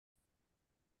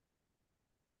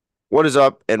What is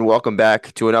up, and welcome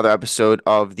back to another episode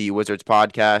of the Wizards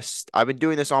podcast. I've been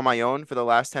doing this on my own for the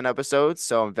last 10 episodes,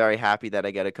 so I'm very happy that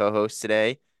I get a co-host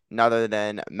today, none other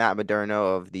than Matt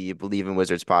Modderno of the Bleav in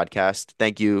Wizards podcast.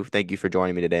 Thank you for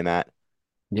joining me today, Matt.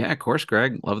 Yeah, of course,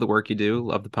 Greg. Love the work you do.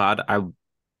 Love the pod. I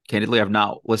candidly have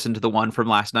not listened to the one from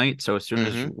last night. So as soon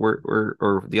as hmm we're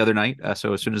or the other night,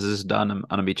 so as soon as this is done, I'm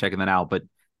gonna be checking that out. But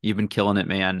you've been killing it,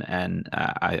 man, and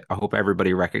I hope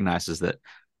everybody recognizes that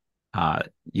uh,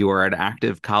 you are an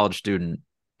active college student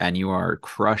and you are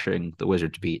crushing the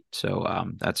Wizards beat. So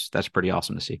that's pretty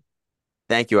awesome to see.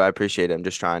 Thank you. I appreciate it. I'm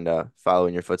just trying to follow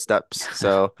in your footsteps.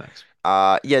 So, Thanks.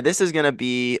 yeah, this is gonna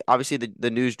be obviously the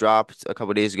news dropped a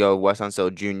couple days ago. Wes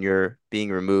Unseld Jr.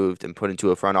 being removed and put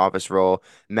into a front office role.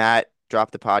 Matt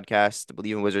dropped the podcast, the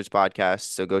Bleav in Wizards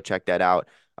podcast, so go check that out.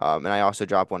 And I also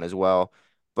dropped one as well.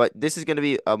 But this is gonna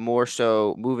be a more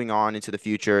so moving on into the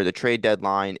future. The trade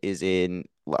deadline is in,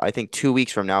 I think, 2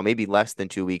 weeks from now, maybe less than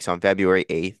 2 weeks on February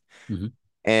 8th. Hmm.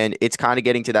 And it's kind of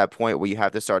getting to that point where you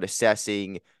have to start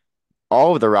assessing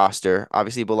all of the roster.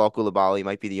 Obviously, Bilal Coulibaly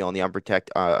might be the only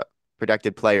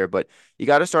protected player, but you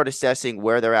got to start assessing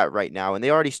where they're at right now. And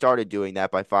they already started doing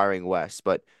that by firing West.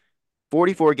 But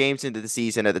 44 games into the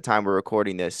season at the time we're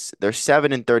recording this, they're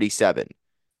 7-37.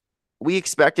 We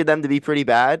expected them to be pretty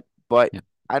bad, but Yeah.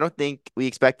 I don't think we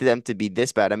expected them to be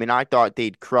this bad. I mean, I thought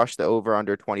they'd crush the over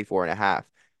under 24 and a half.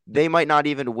 Yeah. They might not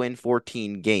even win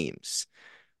 14 games.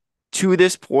 To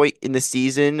this point in the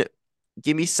season,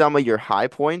 give me some of your high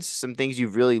points, some things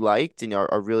you've really liked and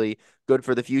are really good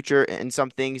for the future, and some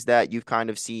things that you've kind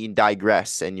of seen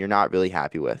digress and you're not really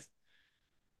happy with.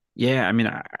 Yeah, I mean,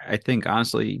 I think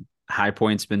honestly, high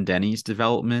point's been Denny's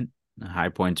development. High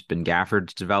point's been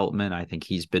Gafford's development. I think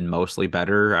he's been mostly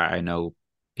better. I know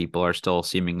people are still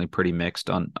seemingly pretty mixed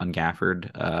on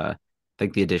Gafford. I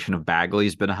think the addition of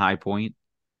Bagley's been a high point,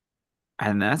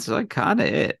 and that's like kind of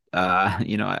it. I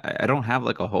don't have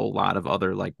like a whole lot of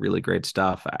other like really great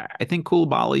stuff. I think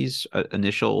Koulibaly's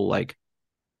initial like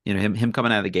him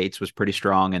coming out of the gates was pretty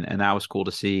strong, and that was cool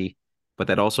to see. But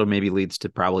that also maybe leads to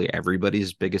probably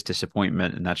everybody's biggest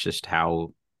disappointment, and that's just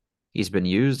how he's been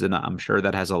used. And I'm sure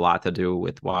that has a lot to do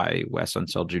with why Wes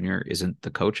Unseld Jr. isn't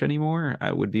the coach anymore.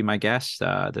 Would be my guess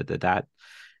that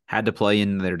had to play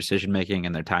in their decision making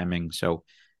and their timing. So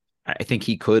I think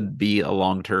he could be a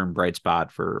long term bright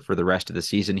spot for the rest of the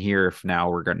season here. If now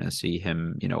we're going to see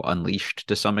him, unleashed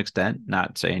to some extent.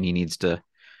 Not saying he needs to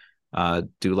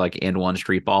do like and one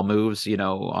street ball moves,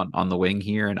 on the wing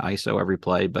here and ISO every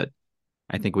play. But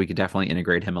I think we could definitely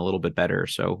integrate him a little bit better.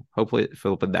 So hopefully,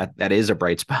 Philip, that is a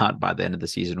bright spot by the end of the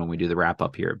season when we do the wrap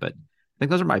up here. But I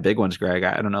think those are my big ones, Greg.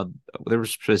 I don't know. There were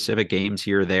specific games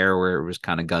here or there where it was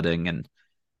kind of gutting and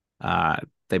uh,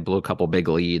 they blew a couple big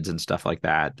leads and stuff like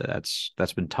that.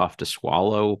 That's been tough to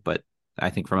swallow. But I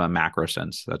think from a macro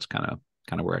sense, that's kind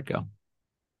of where I'd go.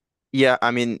 Yeah,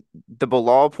 I mean, the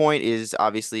Bilal point is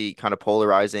obviously kind of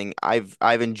polarizing. I've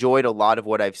enjoyed a lot of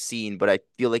what I've seen, but I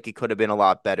feel like it could have been a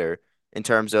lot better in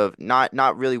terms of not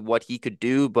really what he could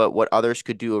do, but what others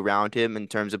could do around him in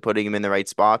terms of putting him in the right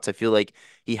spots. I feel like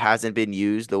he hasn't been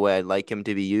used the way I'd like him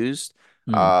to be used.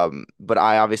 Hmm. But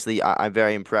I'm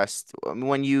very impressed.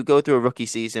 When you go through a rookie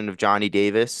season of Johnny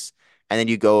Davis and then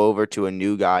you go over to a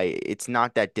new guy, it's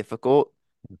not that difficult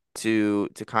to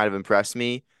kind of impress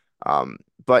me.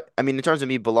 But I mean, in terms of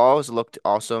me, Bilal has looked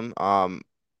awesome.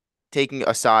 Taking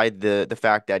aside the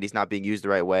fact that he's not being used the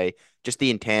right way, just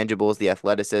the intangibles, the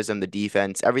athleticism, the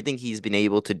defense, everything he's been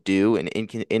able to do and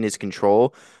in his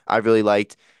control, I really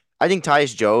liked. I think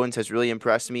Tyus Jones has really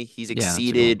impressed me. He's Yeah, that's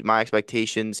a good one. exceeded my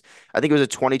expectations. I think it was a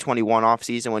 2021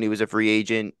 offseason when he was a free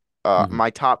agent. Hmm.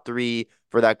 My top three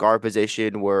for that guard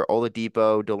position were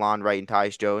Oladipo, DeLon Wright, and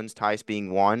Tyus Jones. Tyus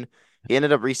being one. He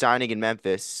ended up re-signing in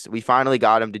Memphis. We finally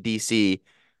got him to DC.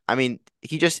 I mean,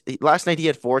 last night he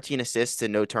had 14 assists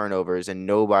and no turnovers, and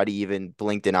nobody even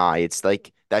blinked an eye. It's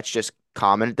like that's just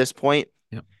common at this point.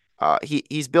 Yep.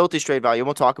 He's built his trade value, and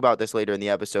we'll talk about this later in the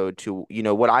episode to,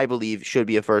 what I Bleav should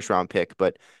be a first round pick,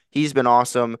 but he's been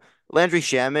awesome. Landry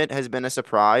Shamet has been a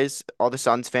surprise. All the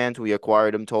Suns fans who we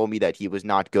acquired him told me that he was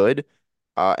not good,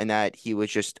 and that he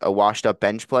was just a washed up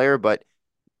bench player, but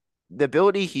the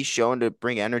ability he's shown to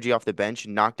bring energy off the bench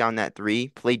and knock down that three,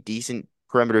 play decent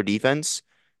perimeter defense.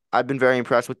 I've been very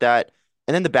impressed with that.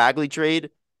 And then the Bagley trade,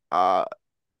 uh,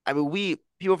 I mean, we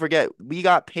people forget we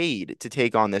got paid to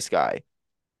take on this guy.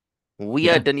 We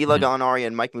had Yeah. Danilo Yeah. Gallinari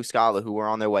and Mike Muscala who were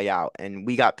on their way out, and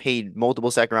we got paid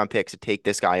multiple second round picks to take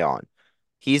this guy on.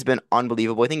 He's been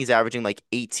unbelievable. I think he's averaging like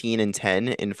 18 and 10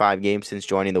 in 5 games since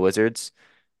joining the Wizards.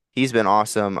 He's been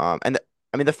awesome.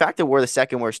 I mean, the fact that we're the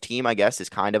second worst team, I guess, is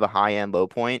kind of a high and low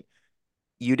point.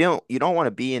 you don't want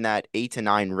to be in that 8 to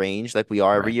 9 range like we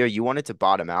are every Right. year. You want it to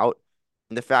bottom out.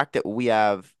 And the fact that we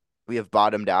have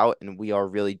bottomed out and we are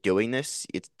really doing this,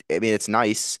 I mean it's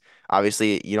nice.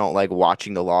 Obviously, you don't like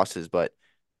watching the losses, but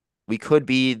we could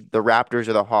be the Raptors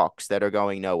or the Hawks that are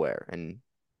going nowhere and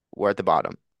we're at the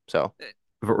bottom. So,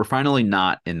 But we're finally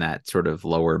not in that sort of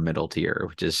lower middle tier,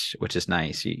 which is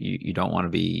nice. You don't want to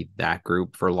be that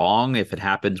group for long. If it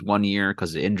happens one year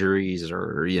because of injuries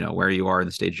or where you are in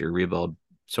the stage of your rebuild,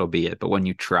 so be it. But when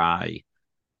you try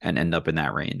and end up in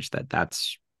that range,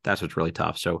 that's what's really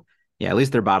tough. So yeah, at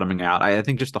least they're bottoming out. I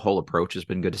think just the whole approach has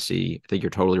been good to see. I think you're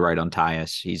totally right on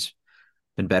Tyus. He's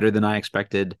been better than I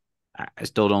expected. I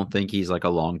still don't think he's like a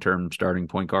long-term starting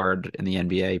point guard in the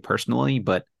NBA personally,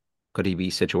 but could he be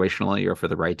situationally or for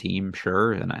the right team?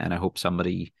 Sure. And I hope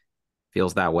somebody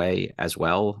feels that way as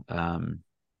well.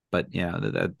 But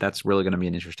that's really going to be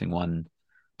an interesting one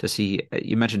to see.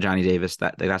 You mentioned Johnny Davis.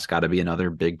 That's got to be another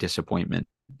big disappointment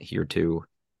here too.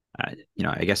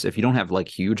 I guess if you don't have like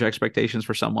huge expectations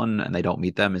for someone and they don't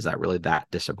meet them, is that really that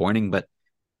disappointing? But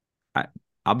I,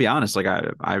 I'll be honest, like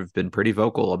I've been pretty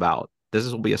vocal about this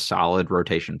will be a solid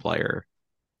rotation player,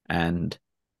 and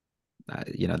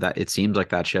that it seems like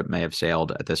that ship may have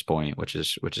sailed at this point, which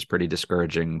is pretty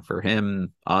discouraging for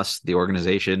him, us, the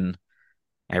organization,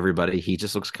 everybody. He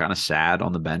just looks kind of sad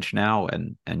on the bench now,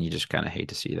 and you just kind of hate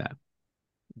to see that.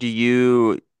 do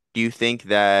you do you think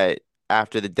that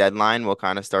after the deadline we'll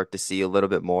kind of start to see a little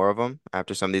bit more of them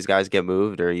after some of these guys get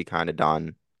moved, or are you kind of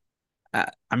done?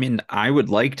 I mean, I would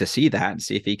like to see that and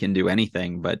see if he can do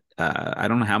anything, but I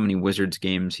don't know how many Wizards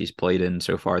games he's played in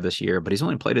so far this year, but he's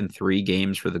only played in 3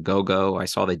 games for the Go-Go. I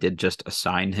saw they did just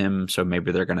assign him, so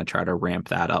maybe they're going to try to ramp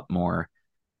that up more.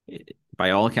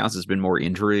 By all accounts, it's been more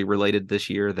injury related this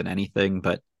year than anything,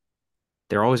 but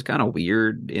they're always kind of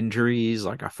weird injuries,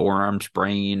 like a forearm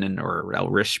sprain or a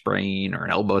wrist sprain or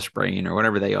an elbow sprain or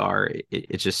whatever they are.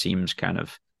 It just seems kind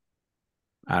of,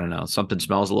 I don't know. Something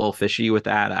smells a little fishy with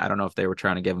that. I don't know if they were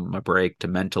trying to give him a break to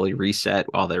mentally reset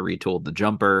while they retooled the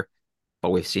jumper, but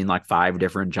we've seen like 5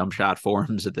 different jump shot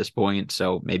forms at this point,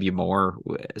 so maybe more.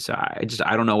 So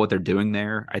I don't know what they're doing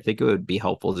there. I think it would be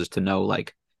helpful just to know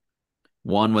like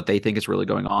one, what they think is really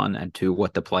going on, and two,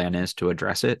 what the plan is to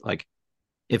address it. Like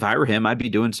if I were him, I'd be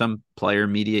doing some player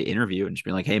media interview and just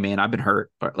being like, "Hey man, I've been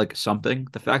hurt," or like something.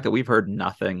 The fact that we've heard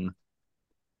nothing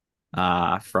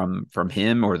from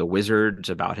him or the Wizards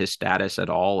about his status at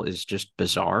all is just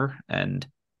bizarre, and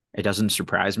it doesn't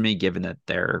surprise me given that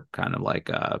they're kind of like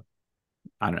I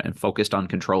don't know, focused on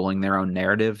controlling their own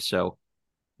narrative. So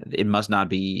it must not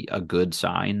be a good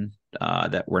sign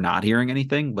that we're not hearing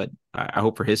anything. But I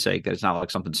hope for his sake that it's not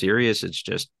like something serious. It's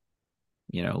just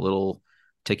little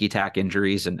ticky tack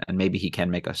injuries, and maybe he can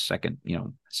make a second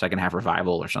half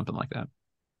revival or something like that.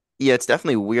 Yeah, it's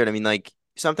definitely weird. I mean, like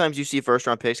sometimes you see first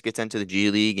round picks get sent to the G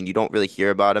League and you don't really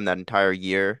hear about them that entire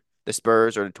year. The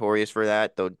Spurs are notorious for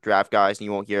that. They'll draft guys and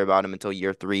you won't hear about them until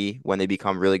year 3 when they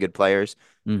become really good players.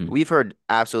 Mm-hmm. We've heard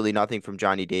absolutely nothing from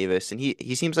Johnny Davis, and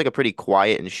he seems like a pretty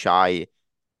quiet and shy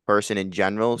person in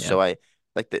general. Yeah. So I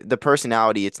like the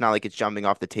personality. It's not like it's jumping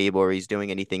off the table or he's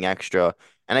doing anything extra.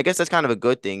 And I guess that's kind of a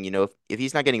good thing. If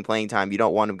he's not getting playing time, you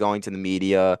don't want him going to the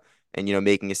media and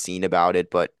making a scene about it.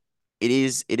 But it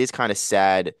is kind of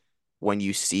sad when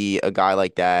you see a guy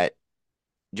like that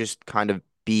just kind of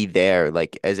be there,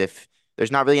 like as if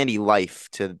there's not really any life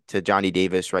to Johnny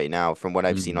Davis right now from what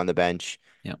I've seen Mm-hmm. on the bench.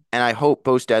 Yeah. And I hope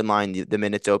post deadline the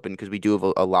minutes open because we do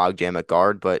have a log jam at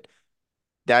guard, but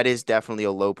that is definitely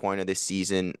a low point of this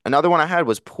season. Another one I had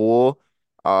was Poole.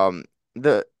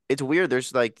 It's weird.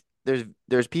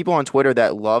 There's people on Twitter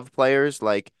that love players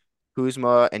like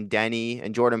Kuzma and Denny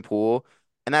and Jordan Poole,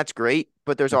 and that's great.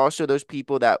 But there's also those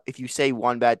people that if you say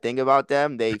one bad thing about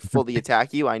them, they fully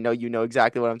attack you. I know you know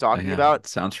exactly what I'm talking Yeah. about.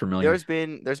 Sounds familiar. There's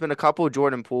been a couple of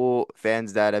Jordan Poole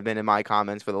fans that have been in my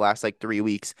comments for the last like 3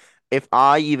 weeks. If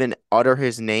I even utter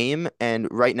his name and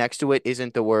right next to it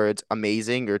isn't the words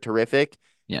amazing or terrific,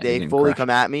 Yeah. You're they getting fully come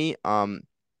crushed. at me.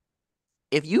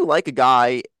 If you like a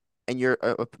guy and you're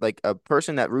like a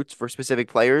person that roots for specific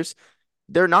players,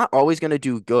 they're not always going to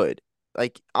do good.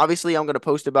 Like obviously I'm going to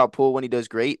post about Poole when he does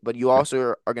great, but you Sure. also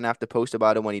are going to have to post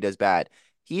about him when he does bad.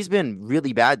 He's been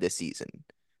really bad this season.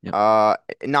 Yep. Uh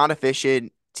Not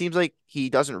efficient. Seems like he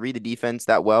doesn't read the defense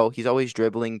that well. He's always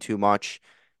dribbling too much.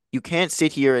 You can't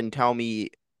sit here and tell me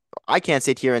I can't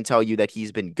sit here and tell you that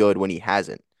he's been good when he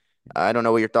hasn't. I don't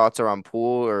know what your thoughts are on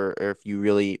Poole or if you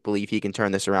really believe he can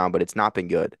turn this around, but it's not been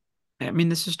good. I mean,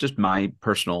 this is just my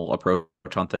personal approach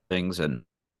on things, and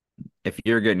if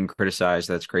you're getting criticized,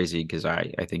 that's crazy because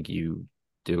I think you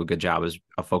do a good job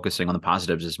of focusing on the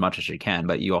positives as much as you can,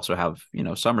 but you also have,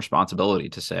 some responsibility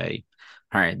to say,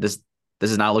 all right, this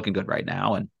is not looking good right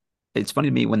now. And it's funny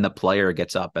to me when the player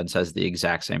gets up and says the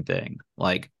exact same thing.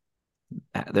 Like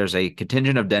there's a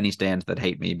contingent of Denny stands that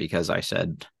hate me because I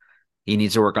said he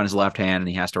needs to work on his left hand and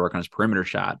he has to work on his perimeter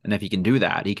shot. And if he can do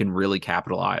that, he can really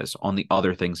capitalize on the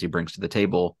other things he brings to the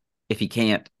table. If he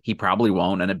can't, he probably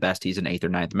won't. And at best, he's an eighth or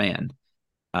ninth man.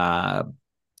 Uh,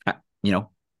 you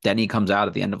know, Denny comes out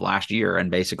at the end of last year and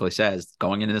basically says,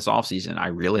 going into this offseason, I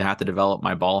really have to develop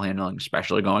my ball handling,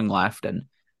 especially going left. And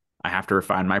I have to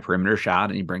refine my perimeter shot.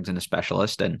 And he brings in a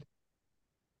specialist. And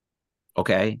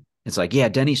okay, it's like, yeah,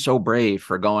 Denny's so brave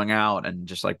for going out and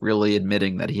just like really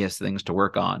admitting that he has things to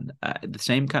work on. The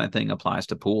same kind of thing applies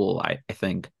to Poole. I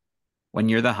think when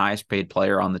you're the highest paid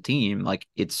player on the team, like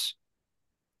it's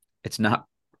not,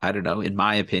 I don't know, in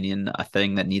my opinion, a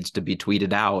thing that needs to be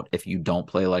tweeted out if you don't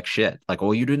play like shit. Like,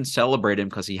 oh, you didn't celebrate him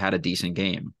because he had a decent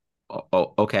game.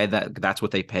 Okay, that's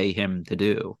what they pay him to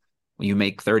do. You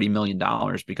make $30 million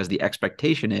because the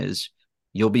expectation is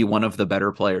you'll be one of the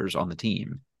better players on the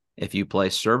team. If you play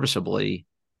serviceably,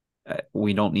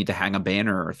 we don't need to hang a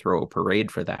banner or throw a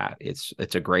parade for that. It's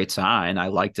a great sign. I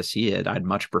like to see it. I'd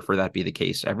much prefer that be the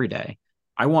case every day.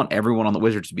 I want everyone on the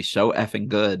Wizards to be so effing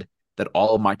good that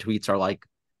all of my tweets are like,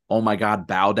 "Oh my God,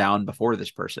 bow down before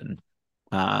this person."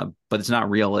 But it's not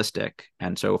realistic.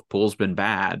 And so if Poole's been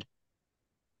bad,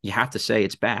 you have to say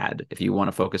it's bad if you want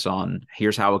to focus on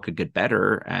here's how it could get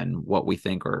better and what we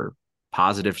think are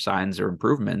positive signs or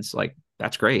improvements. Like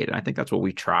that's great. And I think that's what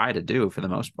we try to do for the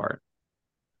most part.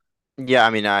 Yeah, I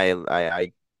mean, I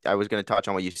was going to touch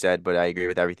on what you said, but I agree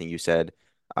with everything you said.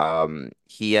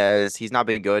 He's not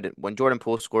been good. When Jordan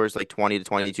Poole scores like 20 to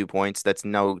 22 points, that's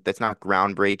not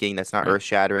groundbreaking, that's not Right.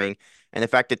 earth-shattering. And the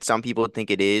fact that some people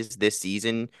think it is this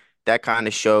season, that kind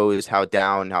of shows how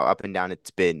up and down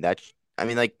it's been. I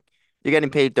mean, like you're getting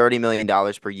paid $30 million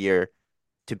per year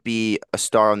to be a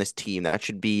star on this team. That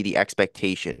should be the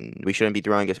expectation. We shouldn't be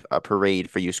throwing a parade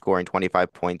for you scoring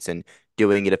 25 points and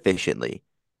doing it efficiently.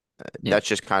 Yeah. That's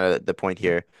just kind of the point Yeah.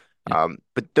 here. Yeah.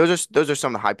 But those are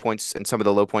some of the high points and some of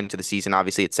the low points of the season.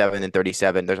 Obviously, at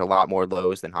 7-37, there's a lot more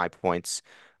lows than high points,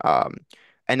 um,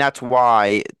 and that's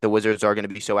why the Wizards are going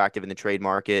to be so active in the trade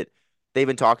market. They've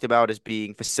been talked about as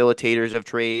being facilitators of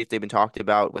trades. They've been talked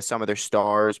about with some of their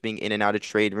stars being in and out of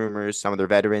trade rumors, some of their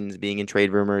veterans being in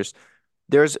trade rumors.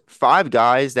 There's five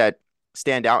guys that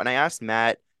stand out, and I asked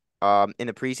Matt in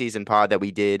the preseason pod that we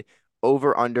did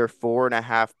over under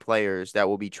 4.5 players that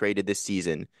will be traded this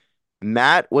season.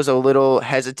 Matt was a little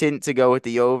hesitant to go with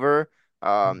the over,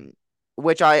 um,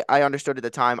 which I understood at the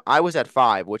time. I was at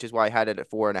five, which is why I had it at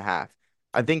 4.5.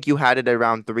 I Sure. think you had it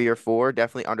around three or four,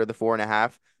 definitely under the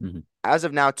 4.5. Mm-hmm. As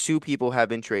of now, two people have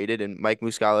been traded, and Mike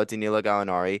Muscala, Danilo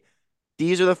Gallinari.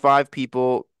 These are the five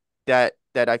people that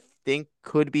I think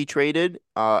could be traded.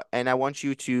 And I want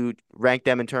you to rank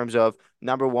them in terms of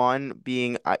number one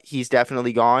being he's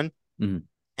definitely gone, Mm-hmm.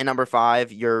 and number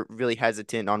five, you're really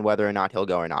hesitant on whether or not he'll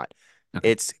go or not.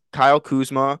 Okay. It's Kyle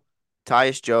Kuzma,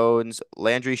 Tyus Jones,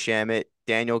 Landry Shamet,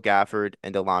 Daniel Gafford,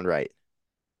 and DeLon Wright.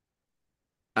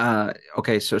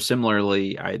 Okay. So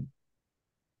similarly, I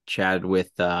chatted with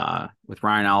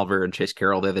Ryan Oliver and Chase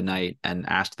Carroll the other night and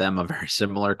asked them a very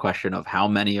similar question of how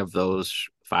many of those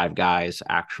five guys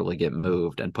actually get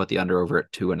moved and put the under over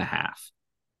at 2.5.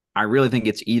 I really think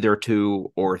it's either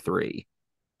two or three.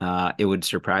 It would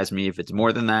surprise me if it's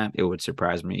more than that. It would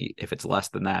surprise me if it's less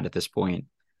than that at this point.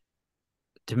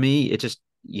 To me, it just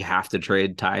you have to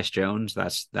trade Tyus Jones.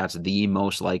 That's the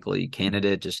most likely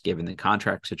candidate, just given the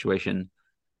contract situation.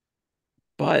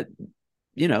 But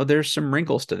there's some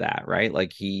wrinkles to that, right?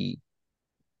 Like if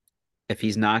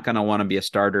he's not going to want to be a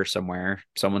starter somewhere,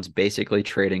 someone's basically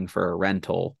trading for a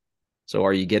rental. So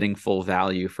are you getting full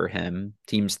value for him?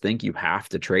 Teams think you have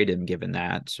to trade him given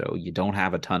that. So you don't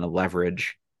have a ton of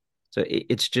leverage. So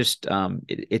it's just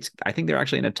it's I think they're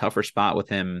actually in a tougher spot with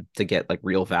him to get like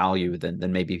real value than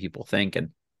maybe people think. And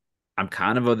I'm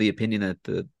kind of the opinion that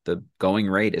the going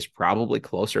rate is probably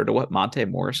closer to what Monte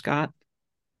Morris got,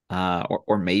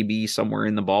 or maybe somewhere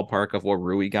in the ballpark of what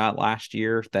Rui got last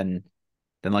year than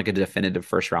like a definitive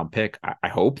first round pick. I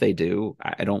hope they do.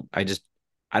 I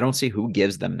don't see who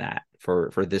gives them that for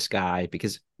this guy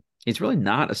because he's really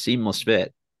not a seamless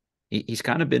fit. He's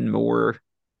kind of been more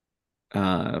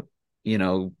uh you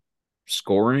know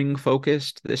scoring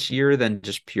focused this year than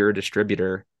just pure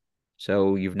distributor.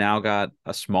 So you've now got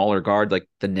a smaller guard like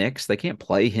the Knicks. They can't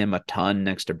play him a ton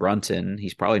next to Brunson.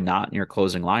 He's probably not in your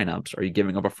closing lineups. Are you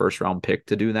giving up a first round pick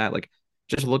to do that? Like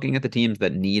just looking at the teams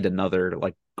that need another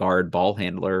like guard ball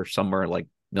handler somewhere like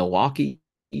Milwaukee,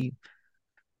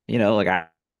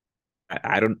 like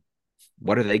I don't.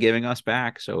 What are they giving us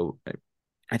back? So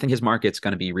I think his market's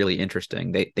going to be really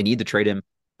interesting. They need to trade him,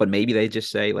 but maybe they just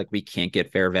say like we can't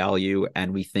get fair value,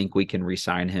 and we think we can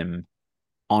re-sign him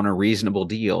on a reasonable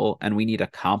deal, and we need a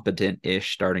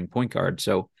competent-ish starting point guard.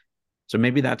 So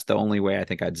maybe that's the only way I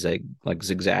think I'd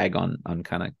zigzag on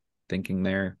kind of thinking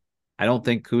there. I don't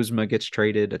think Kuzma gets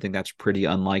traded. I think that's pretty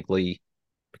unlikely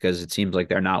because it seems like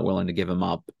they're not willing to give him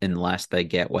up unless they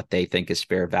get what they think is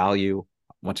fair value.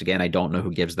 Once again, I don't know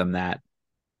who gives them that.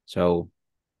 So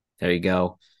there you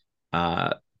go.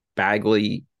 Uh,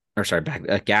 Bagley or sorry,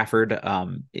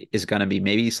 Gafford is going to be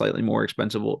maybe slightly more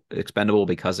expendable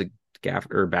because of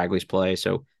Gafford or Bagley's play.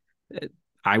 So uh,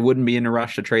 I wouldn't be in a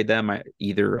rush to trade them,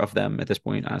 either of them at this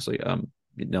point, honestly.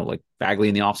 Like Bagley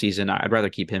in the offseason, I'd rather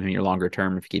keep him in your longer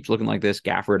term. If he keeps looking like this,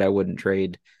 Gafford, I wouldn't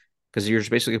trade because you're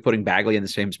just basically putting Bagley in the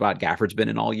same spot Gafford's been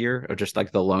in all year, of just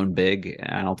like the lone big.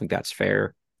 And I don't think that's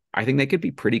fair. I think they could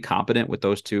be pretty competent with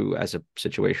those two as a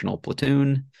situational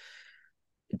platoon.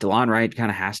 DeLon Wright kind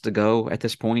of has to go at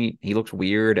this point. He looks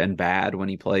weird and bad when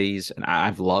he plays. And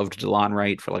I've loved DeLon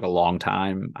Wright for like a long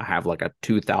time. I have like a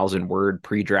 2,000 word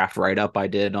pre draft write up I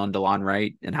did on DeLon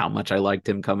Wright and how much I liked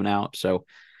him coming out. So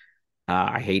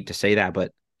I hate to say that,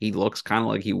 but he looks kind of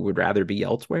like he would rather be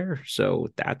elsewhere. So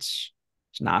that's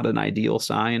it's not an ideal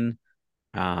sign.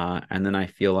 And then I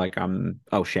feel like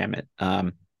Shamit.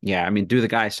 Yeah, I mean, do the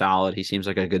guy solid. He seems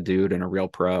like a good dude and a real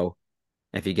pro.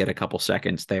 If you get a couple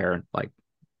seconds there, like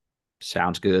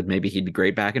sounds good. Maybe he'd be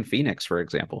great back in Phoenix, for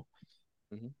example.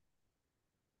 Mhm.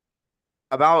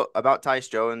 About Tyus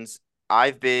Jones,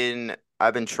 I've been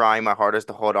trying my hardest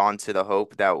to hold on to the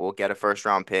hope that we'll get a first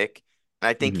round pick. And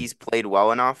I think Hmm. he's played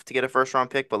well enough to get a first round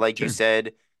pick, but like you Sure.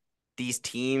 said, these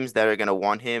teams that are going to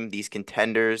want him, these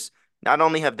contenders, not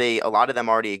only have they a lot of them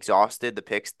already exhausted the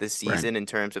picks this Right. season in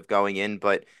terms of going in,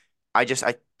 but I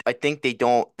think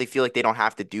they feel like they don't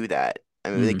have to do that. I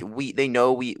mean, like Hmm. they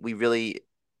know we really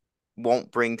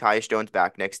won't bring Tyus Jones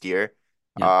back next year.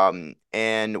 Yep.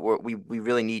 And we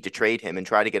really need to trade him and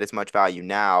try to get as much value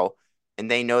now. And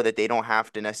they know that they don't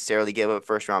have to necessarily give up a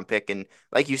first round pick. And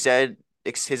like you said,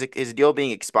 his deal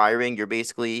being expiring, you're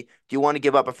basically, do you want to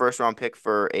give up a first round pick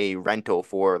for a rental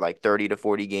for like 30 to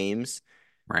 40 games?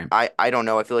 Right. I don't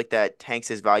know. I feel like that tanks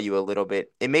his value a little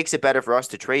bit. It makes it better for us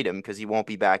to trade him because he won't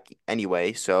be back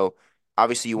anyway. So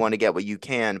obviously you want to get what you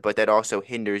can, but that also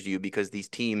hinders you because these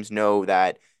teams know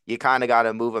that you kind of got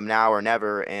to move him now or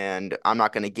never. And I'm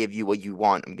not going to give you what you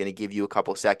want. I'm going to give you a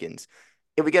couple seconds.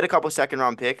 If we get a couple second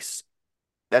round picks,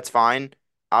 that's fine.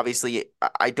 Obviously,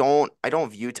 I don't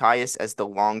view Tyus as the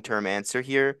long term answer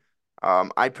here.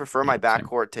 I'd prefer Yeah. my Same.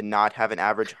 backcourt to not have an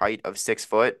average height of 6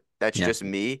 foot. That's Yeah. just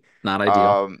me. Not ideal.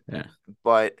 Um, Yeah.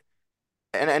 but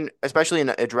and especially in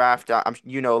a draft,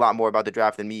 you know a lot more about the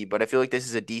draft than me, but I feel like this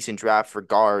is a decent draft for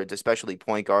guards, especially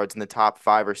point guards in the top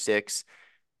 5 or 6.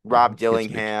 Hmm. Rob Gets to be.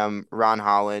 Dillingham, Ron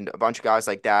Holland, a bunch of guys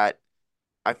like that.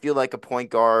 I feel like a point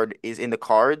guard is in the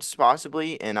cards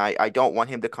possibly, and I don't want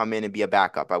him to come in and be a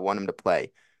backup. I want him to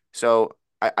play. So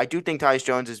I do think Tyus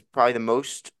Jones is probably the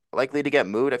most likely to get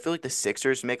moved. I feel like the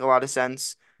Sixers make a lot of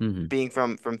sense. Hmm. Being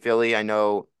from Philly, I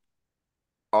know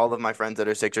all of my friends that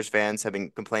are Sixers fans have been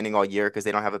complaining all year because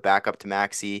they don't have a backup to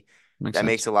Maxey. Makes That sense.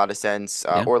 makes a lot of sense.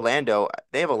 Yeah. Orlando,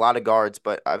 they have a lot of guards,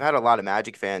 but I've had a lot of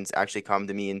Magic fans actually come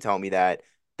to me and tell me that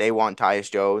they want Tyus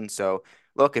Jones. So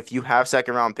look, if you have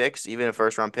second round picks, even a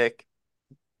first round pick,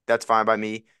 that's fine by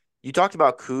me. You talked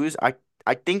about Kuz.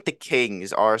 I think the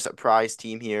Kings are a surprise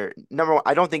team here. Number one,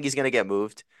 I don't think he's going to get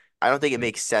moved. I don't think it Right.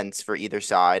 makes sense for either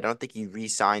side. I don't think he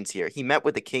re-signs here. He met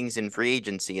with the Kings in free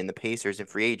agency and the Pacers in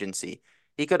free agency.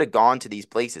 He could have gone to these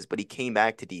places, but he came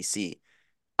back to DC.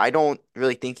 I don't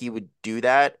really think he would do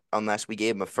that unless we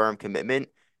gave him a firm commitment.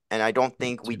 And I don't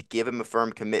think Too. we'd give him a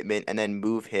firm commitment and then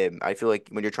move him. I feel like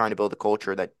when you're trying to build a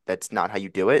culture, that's not how you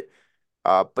do it.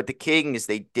 But the Kings,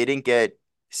 they didn't get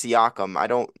Siakam. I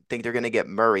don't think they're going to get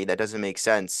Murray. That doesn't make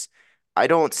sense. I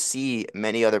don't see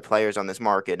many other players on this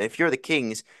market. And if you're the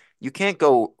Kings, you can't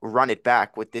go run it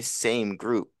back with this same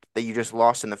group that you just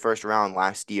lost in the first round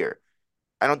last year.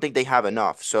 I don't think they have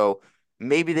enough. So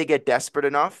maybe they get desperate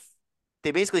enough.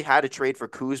 They basically had a trade for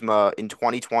Kuzma in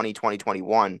 2020,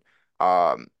 2021.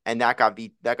 And that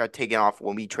got taken off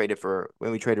when we traded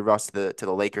Russ to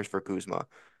the Lakers for Kuzma.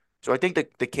 So I think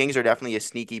the Kings are definitely a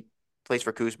sneaky place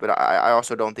for Kuz, but I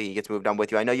also don't think he gets moved on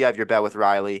with you. I know you have your bet with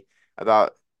Riley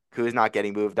about Kuz not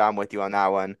getting moved on with you on that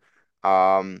one.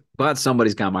 Um, Glad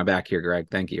somebody's got my back here, Greg.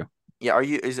 Thank you. yeah, are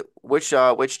you is which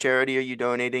charity are you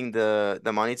donating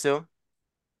the money to?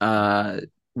 Uh,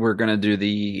 we're gonna do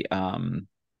the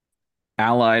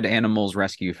Allied Animals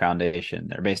Rescue Foundation.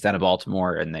 They're based out of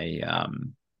Baltimore, and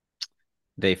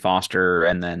they foster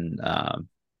and then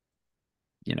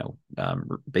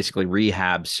basically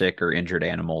rehab sick or injured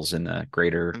animals in the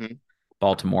greater Mhm.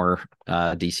 Baltimore,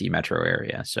 DC metro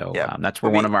area. So Yeah. that's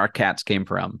where Put one me of our cats came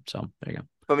from. So there you go.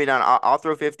 put me down. I'll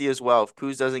throw 50 as well. If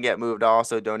Kuz doesn't get moved, I'll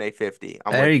also donate 50.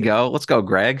 I'm There with you you. go. Let's go,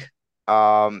 Greg.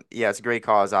 Yeah, it's a great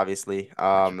cause, obviously.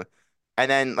 Gotcha. And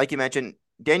then like you mentioned,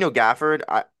 Daniel Gafford,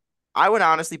 I would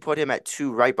honestly put him at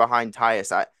two right behind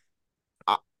Tyus. I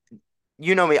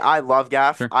you know me, I love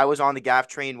Gaff. Sure. I was on the Gaff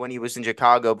train when he was in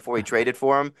Chicago before he traded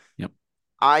for him. Yep.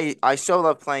 I so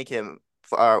love playing him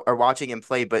or watching him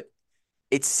play, but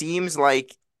it seems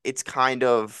like it's kind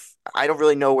of I don't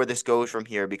really know where this goes from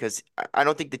here because I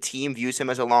don't think the team views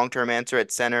him as a long-term answer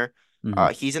at center.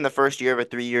 Hmm. He's in the first year of a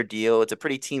 3-year deal. It's a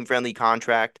pretty team-friendly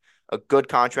contract, a good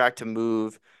contract to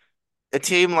move. A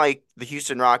team like the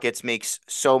Houston Rockets makes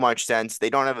so much sense. They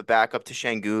don't have a backup to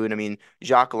Şengün. I mean,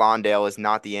 Jacques Landale is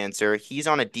not the answer. He's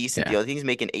on a decent Yeah. deal. I think he's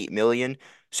making 8 million.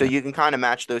 So Yeah. you can kind of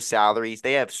match those salaries.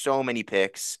 They have so many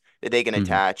picks that they can Hmm.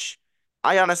 attach.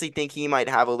 I honestly think he might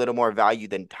have a little more value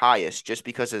than Tyus just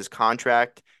because of his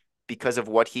contract, because of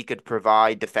what he could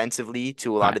provide defensively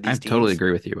to a lot of I these totally teams.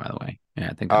 agree with you, by the way. Yeah,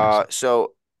 I think that makes sense.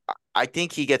 So I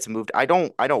think he gets moved. I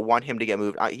don't want him to get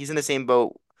moved. He's in the same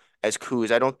boat as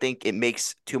Kuz. I don't think it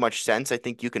makes too much sense. I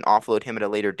think you can offload him at a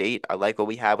later date. I like what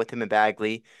we have with him and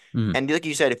Bagley. Hmm. And like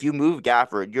you said, if you move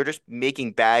Gafford, you're just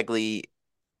making Bagley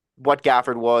what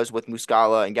Gafford was with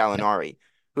Muscala and Yeah. Gallinari.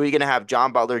 Who are you going to have?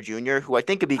 John Butler Jr., who I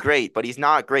think could be great, but he's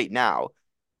not great now.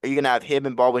 Are you going to have him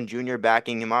and Baldwin Jr.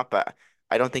 backing him up?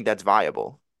 I don't think that's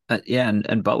viable. Yeah,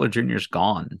 and Butler Jr.'s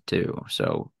gone too.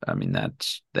 So I mean that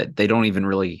they don't even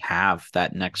really have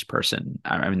that next person.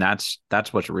 I mean that's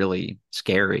what's really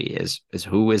scary is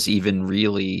who is even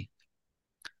really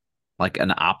like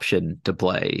an option to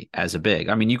play as a big.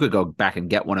 I mean, you could go back and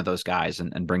get one of those guys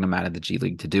and bring them out of the G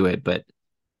League to do it, but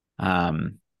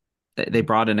um they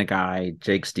brought in a guy,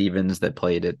 Jake Stevens, that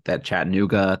played at that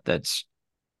Chattanooga, that's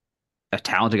a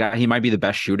talented guy. He might be the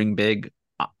best shooting big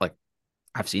like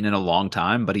I've seen in a long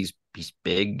time, but he's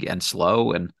big and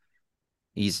slow and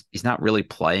he's not really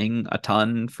playing a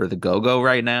ton for the go-go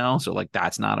right now. So like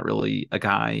that's not really a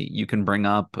guy you can bring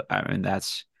up. I mean, that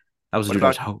was a What dude I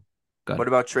was about hope good. what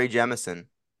about Trey Jemison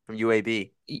from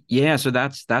UAB? Yeah, so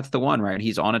that's the one, right?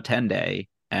 He's on a 10 day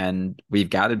and we've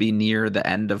got to be near the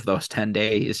end of those 10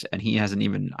 days and he hasn't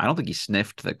even I don't think he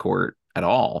sniffed the court at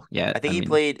all I yet. think I he mean,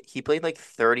 played like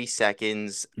 30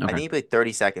 seconds. I okay, think he played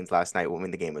 30 seconds last night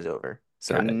when the game was over.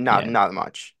 So got it. not Yeah. not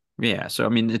much. Yeah. So I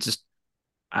mean, it's just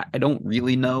I don't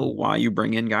really know why you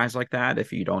bring in guys like that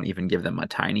if you don't even give them a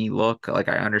tiny look. Like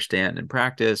I understand in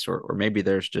practice, or maybe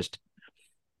there's just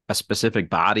a specific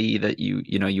body that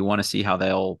you want to see how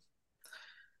they'll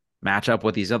match up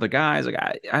with these other guys.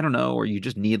 Like I don't know, or you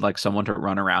just need like someone to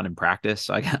run around in practice.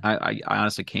 Like I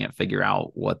honestly can't figure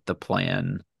out what the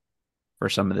plan for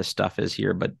some of this stuff is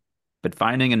here. But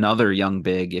finding another young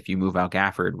big if you move out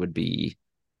Gafford would be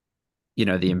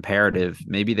the imperative.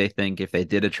 Maybe they think if they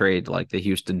did a trade like the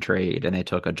Houston trade and they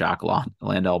took a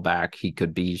Landell back, he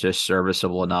could be just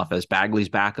serviceable enough as Bagley's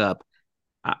backup.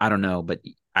 I don't know, but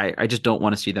I just don't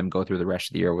want to see them go through the rest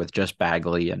of the year with just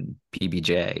Bagley and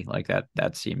PBJ. Like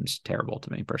that seems terrible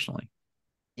to me personally.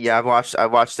 Yeah,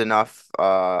 I've watched enough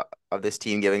of this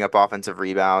team giving up offensive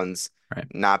rebounds, Right.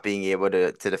 not being able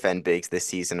to defend bigs this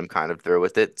season. I'm kind of through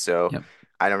with it. So Yep.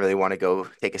 I don't really want to go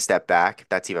take a step back if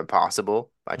that's even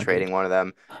possible by Agreed. trading one of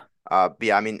them. But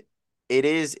yeah, I mean, it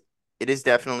is it is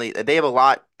definitely they have a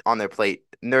lot on their plate.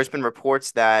 And there's been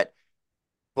reports that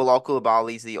Bilal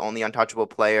Coulibaly is the only untouchable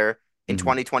player. In Hmm.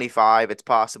 2025, it's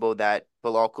possible that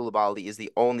Bilal Coulibaly is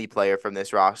the only player from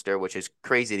this roster, which is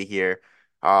crazy to hear.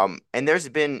 And there's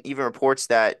been even reports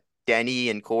that Denny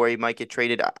and Corey might get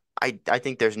traded. I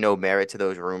think there's no merit to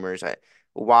those rumors.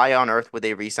 Why on earth would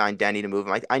they re-sign Denny to move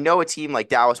him? I know a team like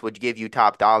Dallas would give you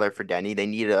top dollar for Denny. They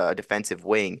need a defensive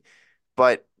wing,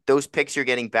 but those picks you're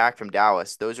getting back from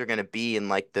Dallas, those are going to be in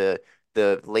like the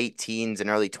late teens and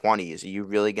early 20s. Are you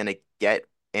really going to get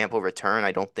ample return?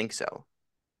 I don't think so.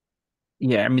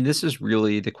 Yeah, I mean, this is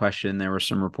really the question. There was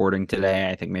some reporting today.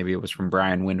 I think maybe it was from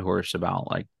Brian Windhorst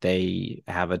about like they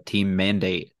have a team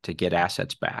mandate to get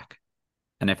assets back.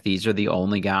 And if these are the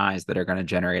only guys that are going to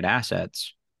generate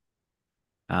assets,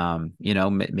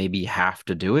 maybe have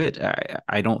to do it.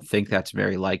 I don't think that's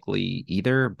very likely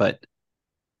either. But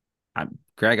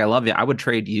Greg, I love you. I would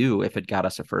trade you if it got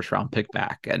us a first round pick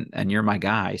back, and you're my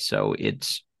guy. So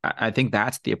I think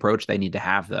that's the approach they need to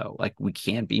have, though. Like we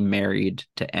can't be married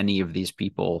to any of these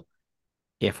people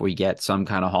if we get some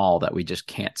kind of haul that we just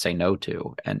can't say no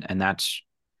to, and that's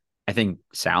I think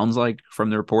sounds like from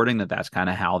the reporting that that's kind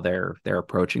of how they're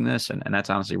approaching this, and that's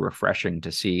honestly refreshing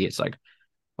to see. It's like,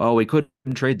 oh, we couldn't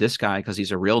trade this guy because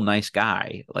he's a real nice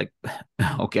guy. Like,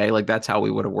 okay, like that's how we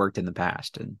would have worked in the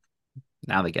past, and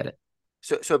now they get it.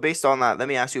 So based on that, let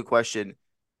me ask you a question.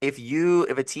 If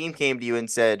a team came to you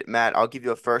and said, Matt, I'll give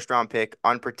you a first round pick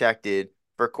unprotected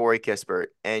for Corey Kispert,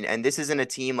 and this isn't a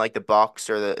team like the Bucks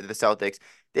or the Celtics.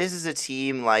 This is a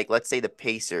team like, let's say, the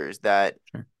Pacers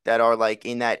Sure. that are like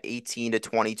in that 18 to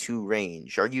 22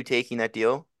 range. Are you taking that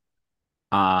deal?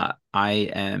 I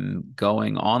am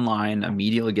going online,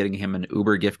 immediately getting him an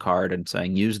Uber gift card and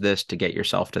saying, use this to get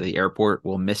yourself to the airport.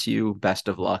 We'll miss you. Best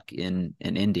of luck in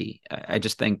Indy. I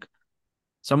just think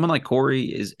someone like Corey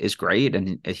is great,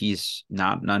 and he's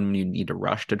not none you need to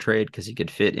rush to trade because he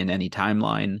could fit in any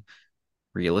timeline.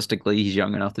 Realistically, he's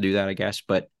young enough to do that, I guess.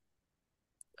 But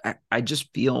I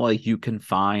just feel like you can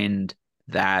find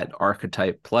that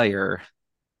archetype player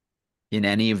in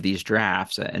any of these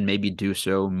drafts and maybe do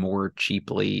so more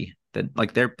cheaply than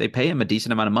like they pay him a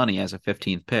decent amount of money as a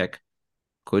 15th pick.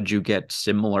 Could you get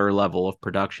similar level of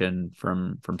production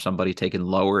from somebody taken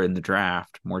lower in the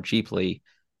draft more cheaply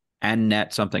and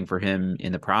net something for him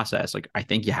in the process? Like I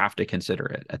think you have to consider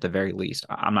it at the very least.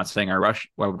 I'm not saying I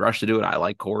would rush to do it. I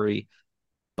like Corey,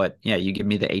 but yeah, you give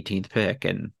me the 18th pick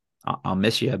and I'll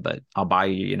miss you, but I'll buy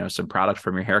you, some product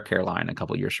from your hair care line a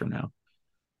couple years from now.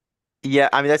 Yeah,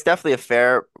 I mean that's definitely a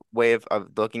fair way of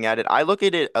looking at it. I look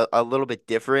at it a little bit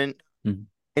different Mhm.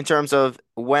 in terms of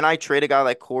when I trade a guy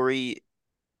like Corey,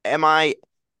 am I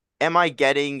am I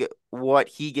getting what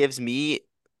he gives me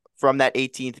from that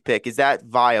 18th pick? Is that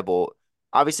viable?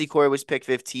 Obviously, Corey was picked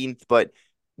 15th, but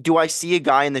do I see a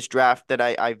guy in this draft that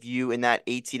I view in that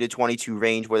 18 to 22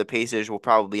 range where the Pacers will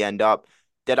probably end up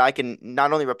that I can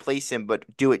not only replace him, but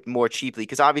do it more cheaply?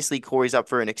 Because obviously, Corey's up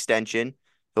for an extension.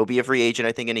 He'll be a free agent,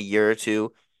 I think, in a year or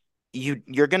two.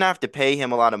 You're gonna have to pay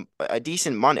him a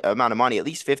decent amount of money, at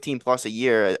least 15 plus a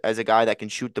year as a guy that can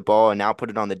shoot the ball and now put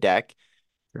it on the deck.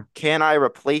 Sure. Can I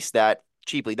replace that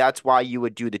cheaply? That's why you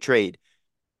would do the trade.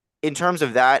 In terms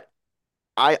of that,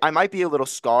 I might be a little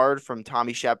scarred from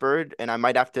Tommy Shepard, and I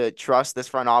might have to trust this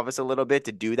front office a little bit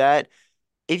to do that.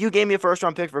 If you gave me a first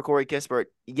round pick for Corey Kispert,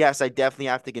 yes, I definitely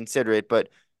have to consider it, but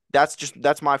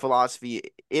that's my philosophy.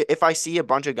 If I see a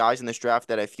bunch of guys in this draft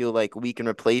that I feel like we can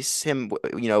replace him,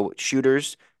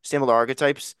 shooters, similar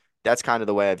archetypes, that's kind of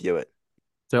the way I view it.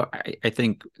 So I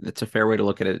think that's a fair way to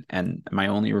look at it. And my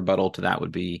only rebuttal to that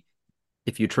would be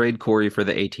if you trade Corey for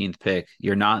the 18th pick,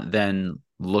 you're not then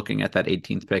looking at that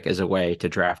 18th pick as a way to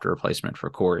draft a replacement for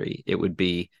Corey. It would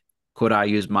be, could I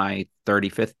use my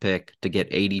 35th pick to get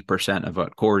 80% of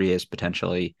what Corey is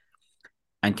potentially?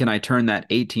 And can I turn that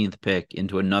 18th pick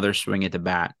into another swing at the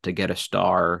bat to get a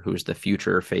star who's the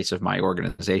future face of my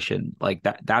organization? Like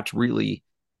that's really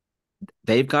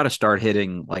they've got to start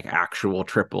hitting like actual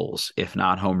triples, if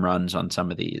not home runs on some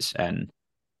of these. And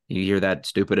you hear that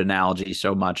stupid analogy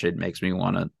so much, it makes me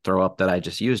want to throw up that I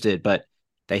just used it. But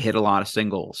they hit a lot of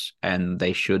singles, and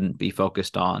they shouldn't be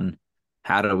focused on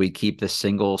how do we keep this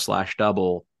single slash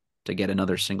double to get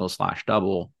another single slash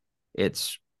double.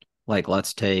 It's like,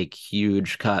 let's take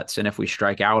huge cuts. And if we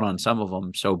strike out on some of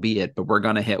them, so be it. But we're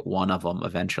going to hit one of them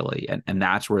eventually. And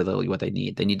that's really what they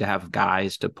need. They need to have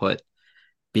guys to put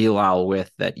Bleav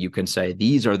with that you can say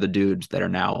these are the dudes that are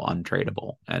now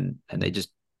untradeable, and they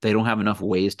don't have enough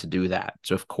ways to do that.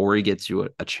 So if Corey gets you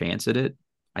a chance at it,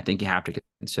 I think you have to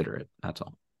consider it. That's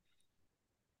all.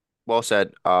 Well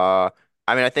said. I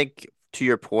mean, I think to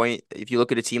your point, if you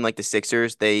look at a team like the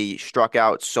Sixers, they struck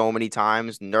out so many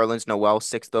times. Nerlens Noel,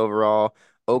 sixth overall,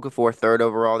 Okafor, third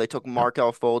overall. They took Yep.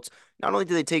 Markel Fultz. Not only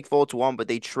did they take Fultz one, but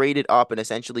they traded up and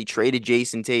essentially traded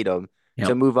Jason Tatum to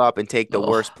Yep. move up and take the Ugh.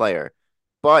 worst player.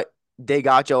 But they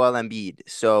got Joel Embiid,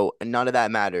 so none of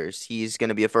that matters. He's going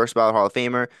to be a first ballot Hall of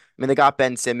Famer. I mean, they got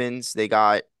Ben Simmons. I They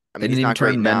mean, didn't he's even not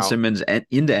great turn Ben now. Simmons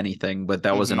into anything, but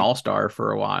that was an hmm all-star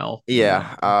for a while.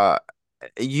 Yeah.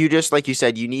 You just like you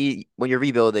said, you need when you're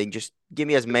rebuilding, just give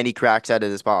me as many cracks at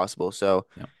it as possible. So,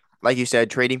 Yep. like you said,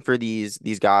 trading for these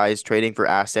guys, trading for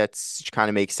assets kind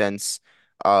of makes sense.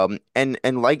 And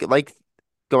like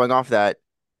going off that,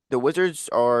 the Wizards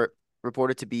are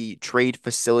reported to be trade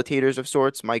facilitators of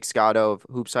sorts. Mike Scotto of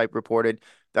Hoops Hype reported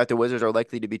that the Wizards are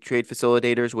likely to be trade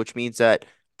facilitators, which means that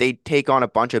they take on a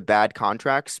bunch of bad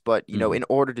contracts, but Mhm. in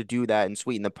order to do that and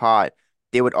sweeten the pot,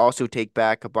 they would also take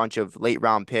back a bunch of late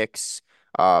round picks.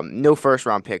 No first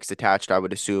round picks attached, I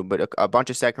would assume, but a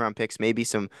bunch of second round picks, maybe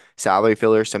some salary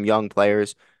fillers, some young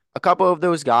players. A couple of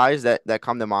those guys that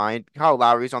come to mind. Kyle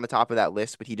Lowry's on the top of that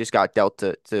list, but he just got dealt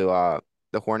to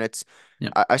the Hornets.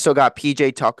 Yep. I still got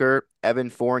PJ Tucker, Evan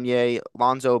Fournier,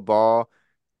 Lonzo Ball.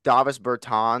 Davis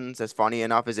Bertans, as funny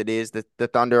enough as it is, the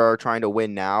Thunder are trying to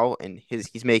win now, and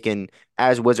he's making,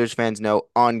 as Wizards fans know,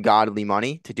 ungodly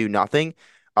money to do nothing.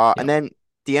 And Yep. then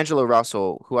D'Angelo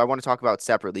Russell, who I want to talk about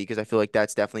separately because I feel like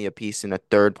that's definitely a piece in a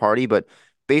third party. But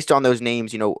based on those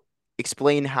names,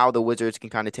 explain how the Wizards can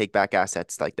kind of take back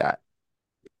assets like that.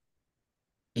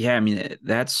 Yeah, I mean,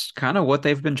 that's kind of what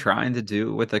they've been trying to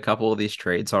do with a couple of these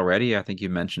trades already. I think you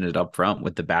mentioned it up front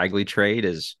with the Bagley trade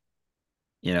is,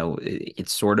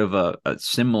 it's sort of a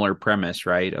similar premise,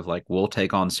 right? Of like, we'll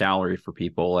take on salary for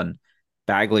people. And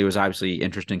Bagley was obviously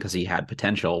interesting because he had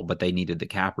potential, but they needed the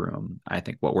cap room. I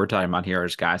think what we're talking about here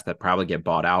is guys that probably get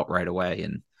bought out right away.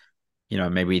 And,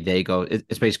 maybe they go,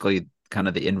 it's basically kind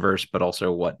of the inverse, but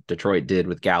also what Detroit did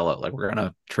with Gallo. Like, we're going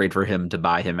to trade for him to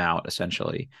buy him out,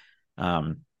 essentially.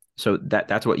 Um, so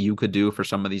that's what you could do for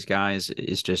some of these guys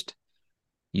is just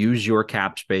use your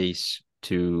cap space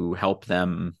to help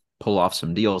them pull off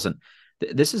some deals. And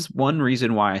this is one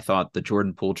reason why I thought the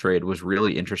Jordan Poole trade was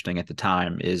really interesting at the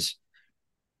time is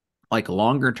like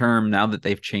longer term, now that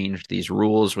they've changed these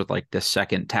rules with like the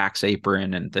second tax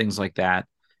apron and things like that,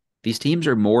 these teams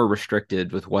are more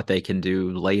restricted with what they can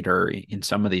do later in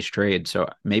some of these trades. So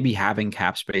maybe having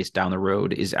cap space down the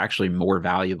road is actually more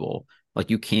valuable. Like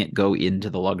you can't go into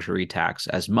the luxury tax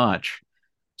as much.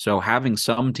 So having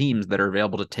some teams that are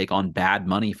available to take on bad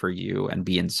money for you and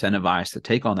be incentivized to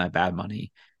take on that bad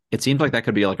money, it seems like that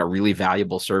could be like a really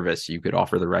valuable service you could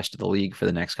offer the rest of the league for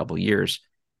the next couple of years.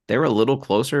 They're a little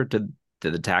closer to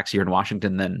the tax here in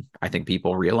Washington than I think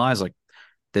people realize. Like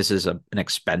this is an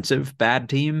expensive bad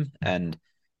team, and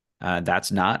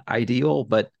that's not ideal.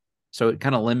 But so it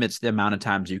kind of limits the amount of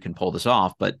times you can pull this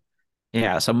off. But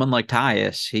yeah, someone like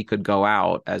Tyus, he could go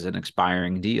out as an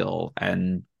expiring deal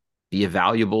and be a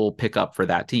valuable pickup for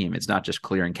that team. It's not just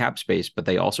clearing cap space, but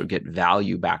they also get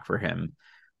value back for him.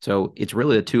 So it's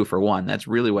really a 2 for 1. That's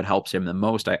really what helps him the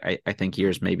most. I think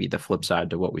here's maybe the flip side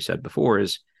to what we said before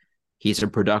is he's a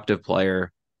productive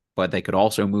player, but they could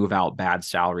also move out bad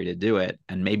salary to do it.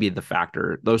 And maybe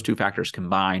those two factors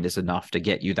combined is enough to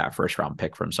get you that first round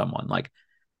pick from someone. Like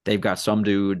they've got some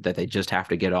dude that they just have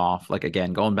to get off. Like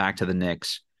again, going back to the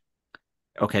Knicks,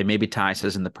 okay, maybe Tice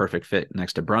isn't the perfect fit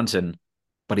next to Brunson,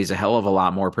 but he's a hell of a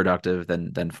lot more productive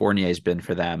than Fournier's been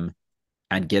for them.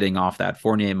 And getting off that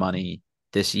Fournier money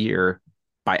this year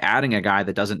by adding a guy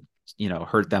that doesn't,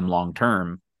 hurt them long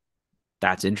term,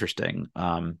 that's interesting.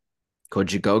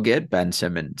 Could you go get Ben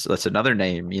Simmons? That's another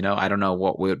name. I don't know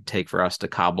what would take for us to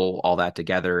cobble all that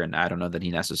together. And I don't know that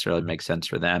he necessarily makes sense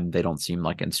for them. They don't seem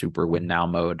like in super win now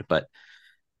mode. But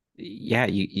yeah,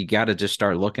 you got to just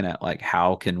start looking at like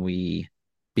how can we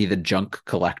be the junk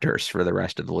collectors for the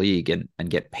rest of the league and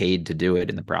get paid to do it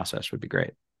in the process would be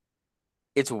great.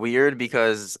 It's weird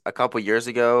because a couple years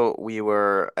ago,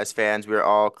 as fans, we were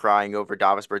all crying over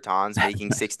Davis Bertans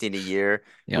making 16 a year.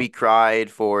 We Yep.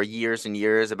 cried for years and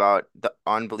years about the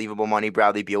unbelievable money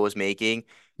Bradley Beal was making.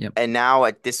 Yep. And now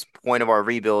at this point of our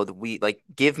rebuild, we like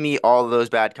give me all of those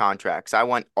bad contracts. I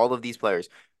want all of these players.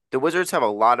 The Wizards have a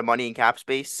lot of money in cap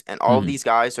space, and all of Mhm. these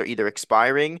guys are either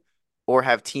expiring or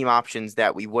have team options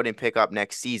that we wouldn't pick up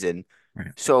next season. Right.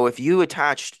 So if you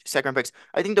attached second round picks,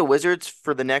 I think the Wizards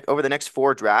for the next over the next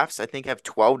four drafts, I think have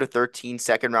 12 to 13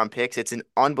 second round picks. It's an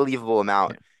unbelievable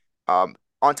amount. Yeah.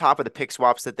 On top of the pick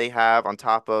swaps that they have, on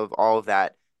top of all of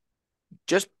that,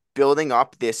 just building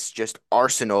up this just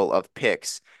arsenal of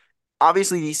picks.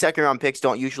 Obviously these second round picks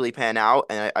don't usually pan out,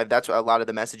 and that's a lot of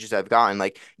the messages I've gotten.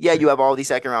 Like, yeah, you Right. have all these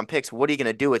second round picks. What are you going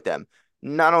to do with them?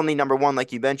 Not only number one,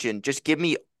 like you mentioned, just give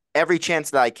me every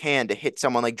chance that I can to hit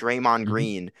someone like Draymond Mhm.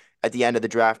 Green at the end of the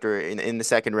draft or in the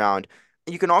second round.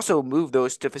 You can also move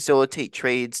those to facilitate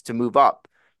trades to move up.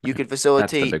 You Right. can That's the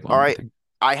facilitate, big all one, I right, think.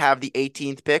 I have the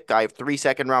 18th pick. I have three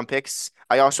second round picks.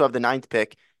 I also have the ninth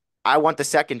pick. I want the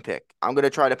second pick. I'm going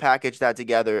to try to package that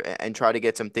together and try to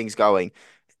get some things going.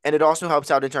 And it also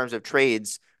helps out in terms of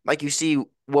trades. Like you see,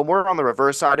 when we're on the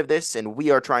reverse side of this and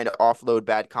we are trying to offload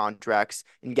bad contracts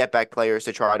and get back players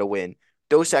to try to win,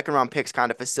 those second round picks kind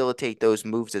of facilitate those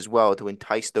moves as well to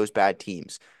entice those bad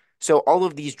teams. So all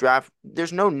of these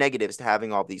there's no negatives to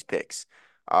having all of these picks.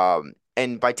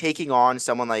 And by taking on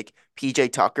someone like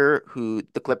PJ Tucker, who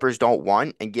the Clippers don't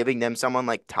want, and giving them someone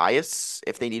like Tyus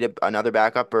if they need another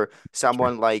backup, or Sure.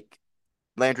 someone like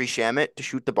Landry Shamet to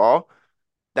shoot the ball,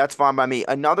 that's fine by me.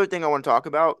 Another thing I want to talk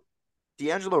about,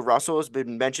 D'Angelo Russell has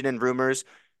been mentioned in rumors.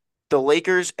 The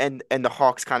Lakers and the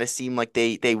Hawks kind of seem like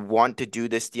they want to do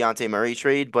this Dejounte Murray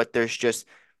trade, but there's just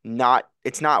not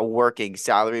it's not working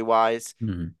salary wise.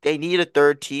 Mhm. They need a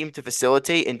third team to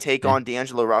facilitate and take Yeah. on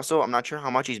D'Angelo Russell. I'm not sure how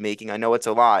much he's making. I know it's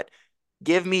a lot.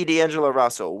 Give me D'Angelo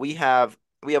Russell. We have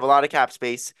a lot of cap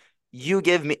space. you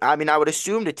give me, I mean, I would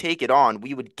assume to take it on,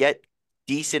 we would get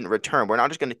decent return. We're not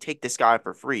just going to take this guy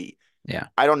for free. Yeah.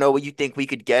 I don't know what you think we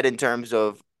could get in terms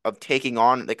of taking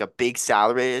on like a big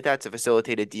salary like that to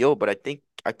facilitate a deal, but I think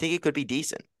it could be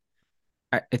decent.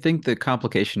 I think the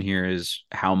complication here is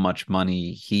how much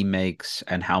money he makes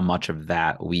and how much of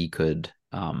that we could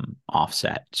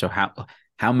offset. So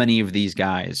how many of these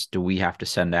guys do we have to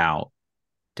send out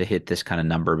to hit this kind of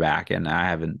number back? And I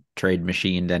haven't trade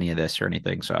machined any of this or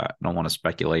anything, so I don't want to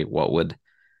speculate what would,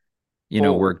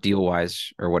 Oh, work deal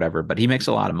wise or whatever. But he makes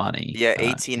a lot of money. yeah,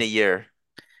 18 a year.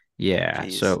 Yeah.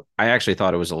 Jeez. So I actually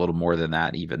thought it was a little more than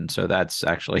that even. So that's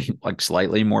actually like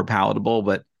slightly more palatable.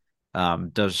 But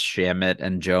does Shamit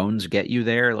and Jones get you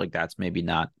there? Like that's maybe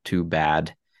not too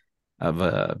bad of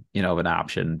of an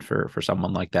option for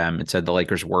someone like them. It said the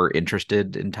Lakers were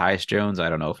interested in Tyus Jones. I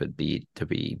don't know if it'd be to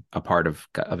be a part of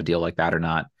a deal like that or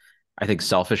not. I think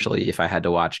selfishly, if I had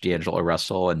to watch D'Angelo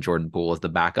Russell and Jordan Poole as the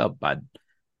backup, I'd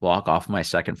walk off my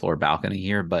second floor balcony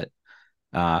here. But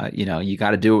you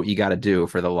got to do what you got to do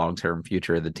for the long term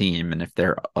future of the team. And if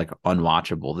they're like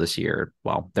unwatchable this year,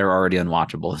 well, they're already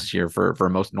unwatchable this year for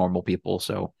most normal people.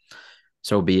 So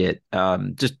be it.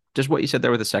 Just what you said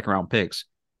there with the second round picks.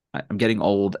 I'm getting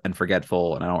old and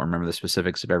forgetful, and I don't remember the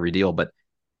specifics of every deal. But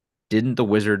didn't the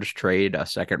Wizards trade a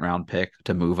second round pick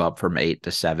to move up from 8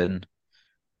 to 7?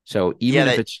 So Yeah, even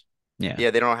if that it's yeah, yeah,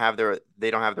 they don't have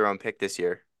their own pick this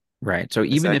year. right. So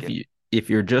The even if second.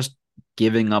 you're just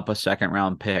giving up a second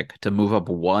round pick to move up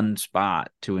one spot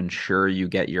to ensure you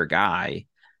get your guy,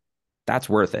 that's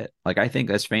worth it. Like I think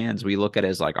as fans, we look at it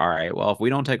as like, all right, well, if we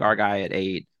don't take our guy at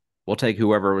 8, we'll take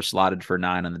whoever was slotted for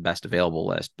 9 on the best available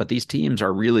list. But these teams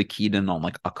are really keyed in on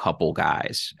like a couple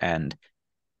guys. And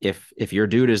if your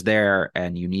dude is there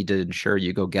and you need to ensure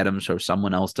you go get him so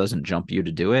someone else doesn't jump you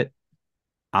to do it,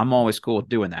 I'm always cool with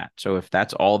doing that. So if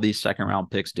that's all these second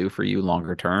round picks do for you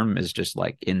longer term is just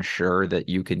like ensure that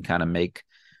you can kind of make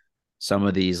some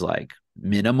of these like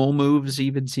minimal moves,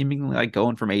 even seemingly like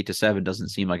going from 8 to 7 doesn't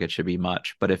seem like it should be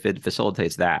much. But if it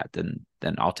facilitates that, then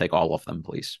I'll take all of them,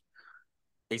 please.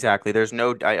 Exactly.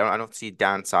 I don't see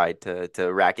downside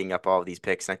to racking up all of these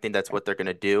picks. And I think that's what they're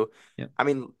gonna do. Yeah. I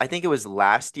mean, I think it was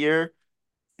last year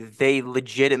they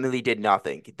legitimately did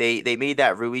nothing. They made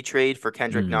that Rui trade for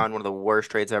Kendrick Mm, Nunn, one of the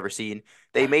worst trades I've ever seen.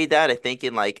 They made that, I think,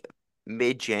 in like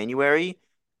mid-January,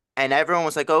 and everyone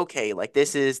was like, okay, like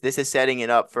this is setting it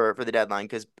up for the deadline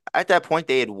because at that point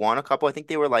they had won a couple. I think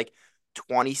they were like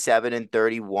 27 and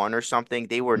 31 or something.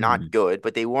 They were not mm, good,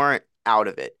 but they weren't out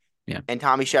of it. yeah. And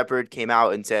Tommy Shepard came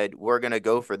out and said, "We're gonna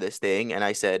go for this thing." And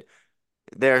I said,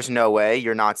 "There's no way.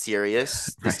 You're not serious.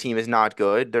 This Right. team is not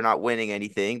good. They're not winning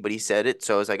anything." But he said it,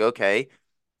 so I was like, "Okay."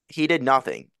 He did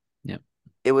nothing. Yeah.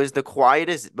 It was the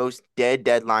quietest, most dead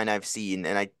deadline I've seen,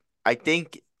 and I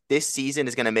think this season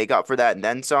is gonna make up for that and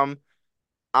then some.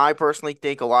 I personally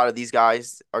think a lot of these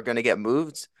guys are gonna get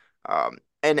moved,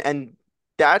 and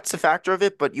that's a factor of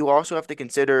it. But you also have to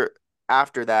consider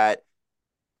after that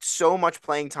so much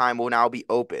playing time will now be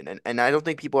open. And I don't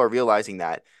think people are realizing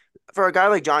that. For a guy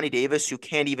like Johnny Davis who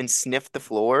can't even sniff the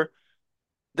floor,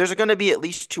 there's going to be at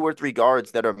least two or three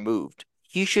guards that are moved.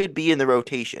 He should be in the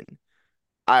rotation.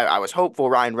 I was hopeful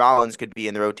Ryan Rollins could be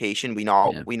in the rotation. We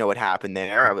know Yeah. we know what happened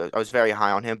there. I was very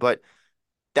high on him, but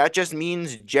that just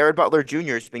means Jared Butler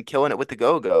Jr. has been killing it with the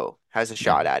go-go, has a Yeah.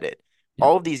 shot at it. Yeah.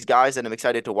 All of these guys that I'm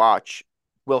excited to watch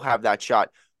will have that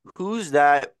shot. Who's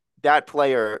that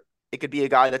player? It could be a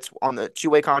guy that's on the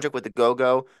two-way contract with the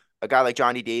go-go, a guy like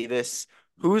Johnny Davis.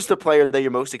 Who's the player that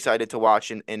you're most excited to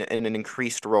watch in an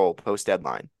increased role post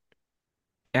deadline?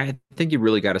 I think you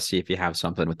really got to see if you have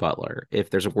something with Butler. If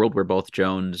there's a world where both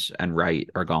Jones and Wright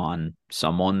are gone,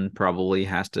 someone probably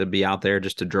has to be out there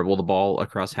just to dribble the ball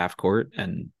across half court.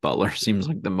 And Butler seems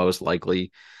like the most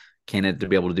likely candidate to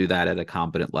be able to do that at a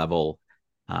competent level.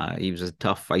 He was a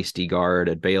tough, feisty guard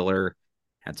at Baylor,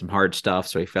 had some hard stuff,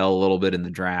 so he fell a little bit in the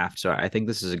draft. So I think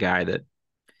this is a guy that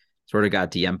sort of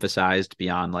got de-emphasized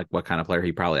beyond like what kind of player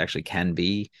he probably actually can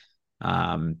be.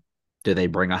 Um, do they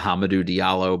bring a Hamidou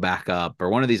Diallo back up or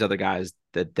one of these other guys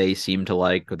that they seem to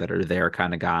like or that are their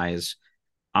kind of guys?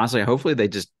 Honestly, hopefully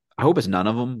I hope it's none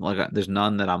of them. Like there's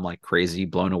none that I'm like crazy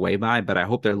blown away by, but I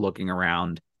hope they're looking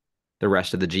around the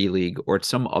rest of the G League or it's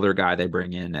some other guy they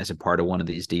bring in as a part of one of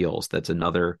these deals that's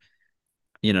another,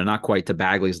 not quite to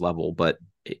Bagley's level, but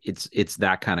it's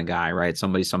that kind of guy, right?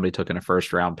 Somebody took in a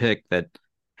first round pick that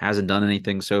hasn't done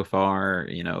anything so far.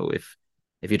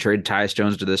 If you trade Tyus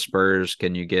Jones to the Spurs,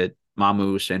 can you get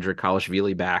Mamu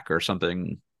Sandro back or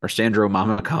something, or Sandro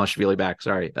Mamakashvili back?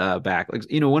 Sorry, back. Like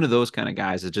one of those kind of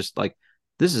guys is just like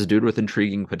this is a dude with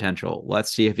intriguing potential.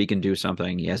 Let's see if he can do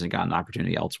something. He hasn't gotten an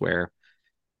opportunity elsewhere.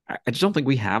 I just don't think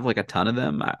we have like a ton of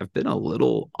them. I've been a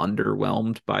little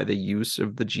underwhelmed by the use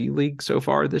of the G League so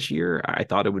far this year. I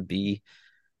thought it would be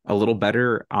a little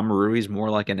better. Amarui's more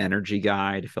like an energy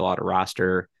guy to fill out a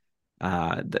roster.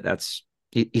 That's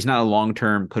he's not a long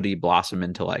term. Could he blossom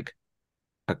into like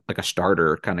a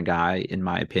starter kind of guy? In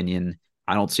my opinion,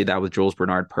 I don't see that with Jules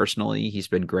Bernard personally. He's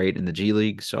been great in the G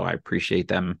League, so I appreciate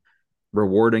them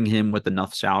rewarding him with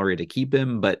enough salary to keep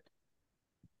him. But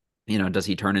does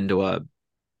he turn into a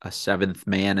seventh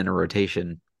man in a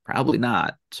rotation? Probably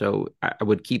not. So I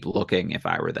would keep looking if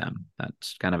I were them.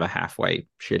 That's kind of a halfway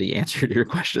shitty answer to your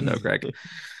question, though, Greg.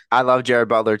 I love Jared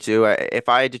Butler too. If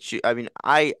I had to choose, I mean,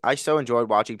 I so enjoyed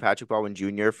watching Patrick Baldwin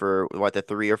Jr. for what the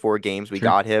 3 or 4 games we Sure.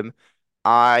 got him.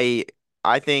 I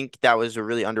I think that was a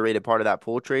really underrated part of that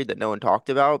Poole trade that no one talked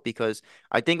about because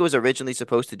I think it was originally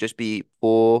supposed to just be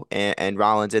Poole and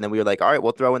Rollins, and then we were like, all right,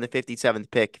 we'll throw in the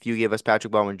 57th pick if you give us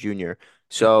Patrick Baldwin Jr.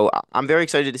 So I'm very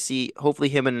excited to see hopefully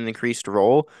him in an increased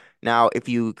role. Now, if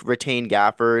you retain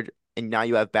Gafford and now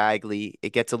you have Bagley,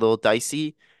 it gets a little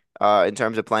dicey in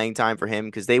terms of playing time for him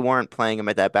because they weren't playing him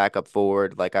at that backup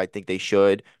forward like I think they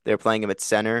should. They're playing him at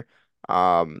center.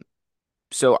 Um,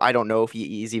 so I don't know if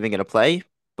he's even going to play,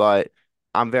 but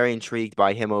I'm very intrigued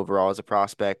by him overall as a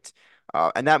prospect.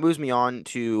 And that moves me on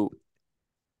to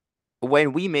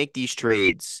when we make these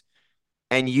trades.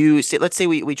 And you say, let's say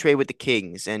we trade with the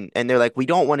Kings and they're like, we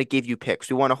don't want to give you picks.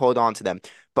 We want to hold on to them.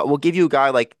 But we'll give you a guy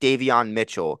like Davion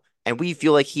Mitchell, and we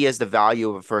feel like he has the value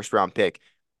of a first round pick.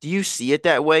 Do you see it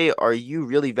that way? Are you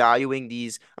really valuing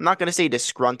these? I'm not going to say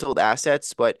disgruntled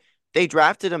assets, but they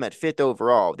drafted him at fifth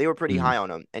overall. They were pretty Mm. high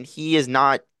on him, and he is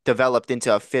not developed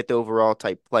into a fifth overall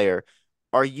type player.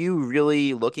 Are you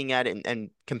really looking at it and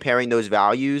comparing those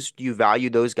values? Do you value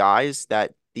those guys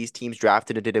that these teams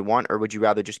drafted and didn't want, or would you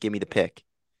rather just give me the pick?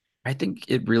 I think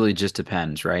it really just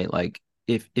depends, right? Like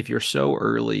if you're so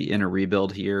early in a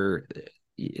rebuild here,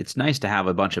 it's nice to have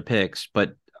a bunch of picks,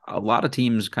 but a lot of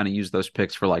teams kind of use those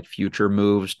picks for like future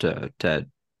moves to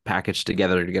package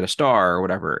together to get a star or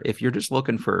whatever. If you're just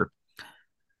looking for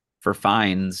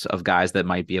finds of guys that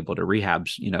might be able to rehab,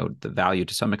 the value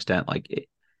to some extent, like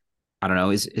I don't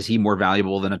know, is he more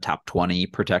valuable than a top 20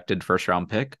 protected first round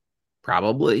pick?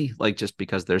 Probably, like just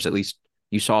because there's at least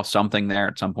you saw something there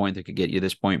at some point that could get you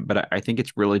this point. But I think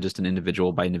it's really just an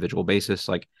individual by individual basis.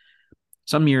 Like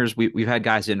some years we've had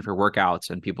guys in for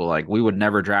workouts and people like, we would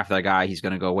never draft that guy. He's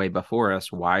going to go way before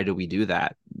us. Why do we do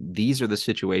that? These are the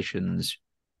situations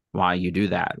why you do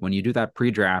that. When you do that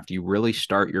pre-draft, you really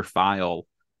start your file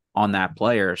on that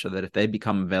player so that if they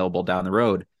become available down the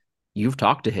road, you've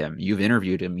talked to him, you've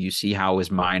interviewed him, you see how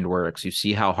his mind works, you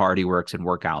see how hard he works in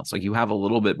workouts. Like you have a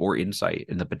little bit more insight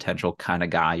in the potential kind of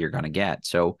guy you're going to get.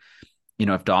 So,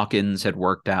 if Dawkins had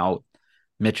worked out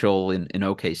Mitchell in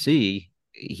OKC,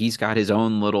 he's got his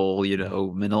own little,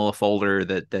 manila folder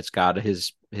that's got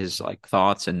his like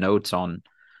thoughts and notes on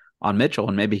Mitchell,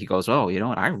 and maybe he goes, "Oh, you know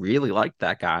what? I really like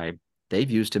that guy. They've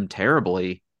used him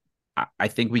terribly. I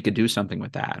think we could do something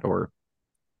with that." Or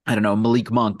I don't know,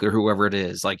 Malik Monk or whoever it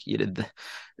is, like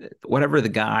whatever the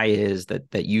guy is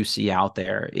that you see out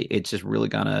there, it's just really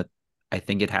gonna. I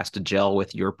think it has to gel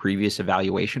with your previous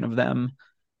evaluation of them,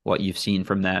 what you've seen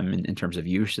from them in terms of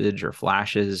usage or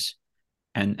flashes,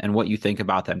 and what you think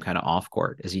about them kind of off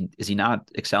court. Is he not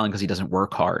excelling because he doesn't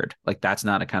work hard? Like that's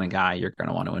not a kind of guy you're going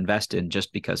to want to invest in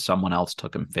just because someone else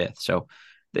took him fifth. So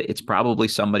it's probably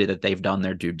somebody that they've done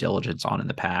their due diligence on in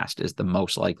the past is the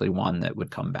most likely one that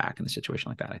would come back in a situation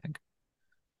like that, I think.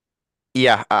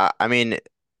 Yeah, I mean,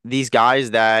 these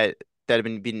guys that have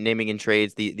been naming in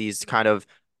trades, these kind of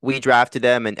we drafted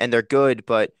them and they're good,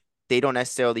 but they don't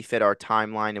necessarily fit our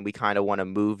timeline, and we kind of want to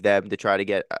move them to try to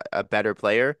get a better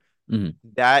player. Mm-hmm.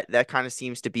 That kind of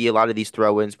seems to be a lot of these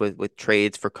throw-ins with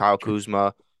trades for Kyle Sure.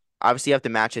 Kuzma. Obviously, you have to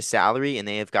match his salary, and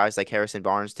they have guys like Harrison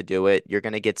Barnes to do it. You're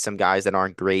going to get some guys that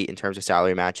aren't great in terms of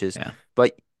salary matches, Yeah.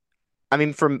 but I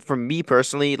mean, from me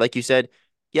personally, like you said,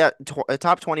 yeah, tw a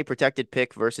top 20 protected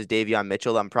pick versus Davion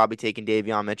Mitchell. I'm probably taking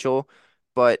Davion Mitchell,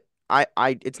 but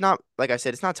it's not like I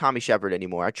said, it's not Tommy Shepard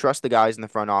anymore. I trust the guys in the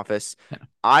front office. Yeah.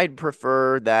 I'd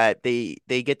prefer that they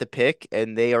get the pick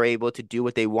and they are able to do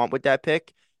what they want with that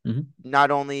pick. Mm-hmm.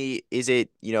 Not only is it,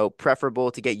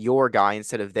 preferable to get your guy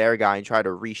instead of their guy and try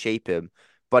to reshape him,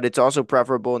 but it's also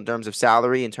preferable in terms of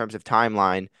salary, in terms of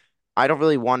timeline. I don't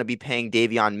really want to be paying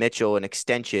Davion Mitchell an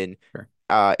extension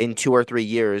Sure. in 2 or 3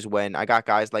 years when I got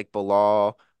guys like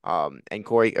Bilal, and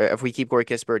Corey. If we keep Corey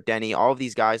Kispert, Denny, all of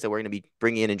these guys that we're going to be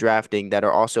bringing in and drafting that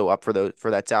are also up for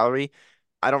that salary,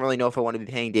 I don't really know if I want to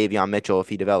be paying Davion Mitchell if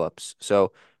he develops.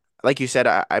 So, like you said,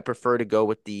 I prefer to go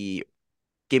with the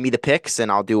give me the picks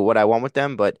and I'll do what I want with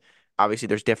them. But obviously,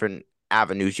 there's different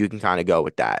avenues you can kind of go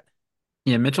with that.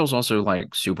 Yeah, Mitchell's also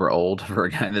like super old for a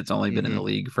guy that's only been in the Hmm.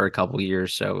 league for a couple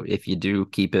years. So if you do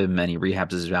keep him and he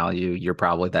rehabs his value, you're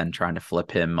probably then trying to flip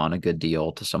him on a good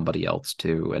deal to somebody else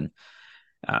too. And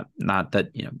not that,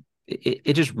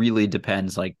 it just really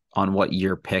depends like on what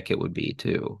year pick it would be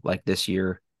too. Like this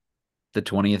year, the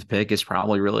 20th pick is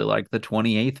probably really like the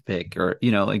 28th pick or,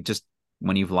 like just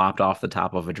when you've lopped off the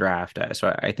top of a draft.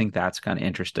 So I think that's kind of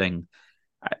interesting.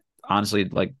 I, honestly,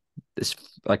 like this,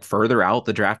 like further out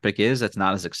the draft pick is, that's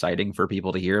not as exciting for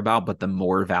people to hear about, but the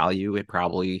more value it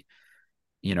probably,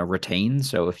 retains.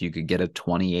 So if you could get a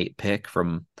 28 pick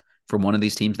from one of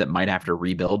these teams that might have to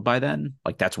rebuild by then,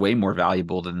 like that's way more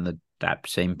valuable than that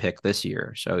same pick this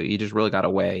year. So you just really got to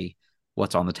weigh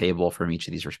what's on the table from each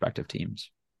of these respective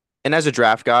teams. And as a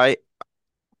draft guy,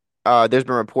 there's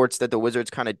been reports that the Wizards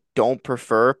kind of don't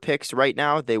prefer picks right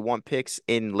now. They want picks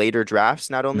in later drafts,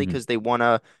 not only Mhm. because they want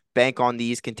to bank on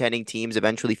these contending teams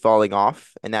eventually falling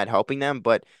off and that helping them,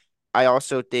 but I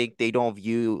also think they don't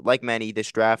view, like many,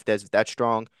 this draft as that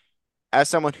strong. As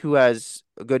someone who has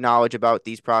a good knowledge about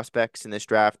these prospects in this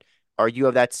draft, are you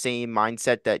of that same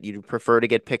mindset that you prefer to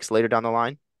get picks later down the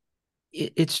line?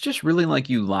 It's just really like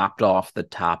you lopped off the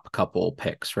top couple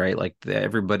picks, right? Like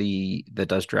everybody that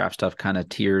does draft stuff kind of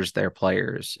tiers their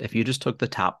players. If you just took the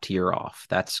top tier off,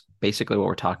 that's basically what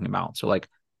we're talking about. So like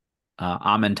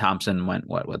Amin Thompson went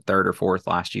what third or fourth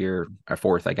last year, or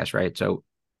fourth, I guess, right? So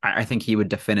I think he would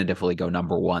definitively go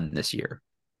number one this year.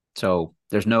 So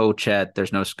there's no Chet,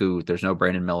 there's no Scoot, there's no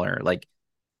Brandon Miller. Like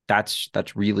that's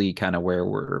really kind of where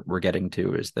we're getting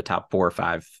to is the top 4 or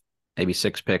 5, maybe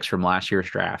 6 picks from last year's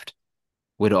draft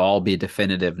would all be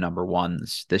definitive number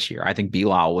ones this year. I think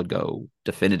Bilal would go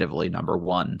definitively number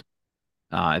one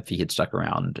if he had stuck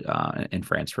around in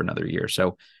France for another year.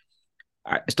 So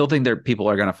I still think that people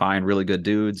are going to find really good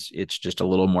dudes. It's just a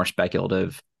little more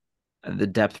speculative. The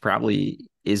depth probably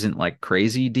isn't like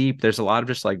crazy deep. There's a lot of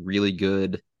just like really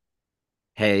good,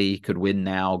 hey, could win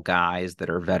now guys that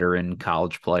are veteran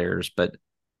college players, but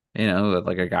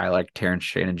like a guy like Terrence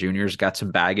Shannon Jr.'s got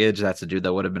some baggage. That's a dude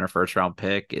that would have been a first round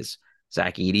pick. Is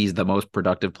Zach Edey's the most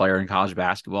productive player in college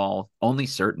basketball? Only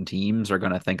certain teams are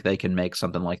going to think they can make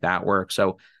something like that work.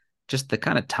 So just the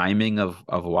kind of timing of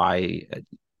why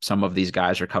some of these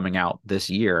guys are coming out this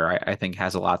year, I think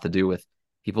has a lot to do with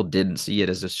people didn't see it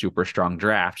as a super strong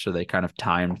draft. So they kind of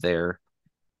timed their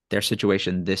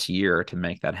situation this year to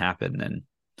make that happen. And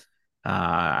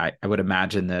I would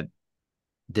imagine that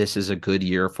this is a good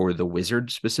year for the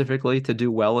Wizards specifically to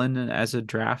do well in as a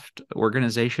draft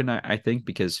organization, I think,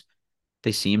 because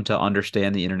they seem to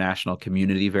understand the international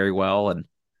community very well. And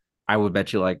I would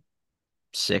bet you like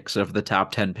 6 of the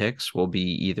top 10 picks will be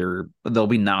either they'll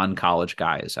be non-college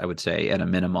guys, I would say, at a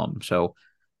minimum. So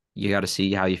you got to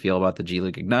see how you feel about the G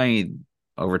League Ignite,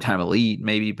 overtime elite,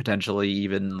 maybe potentially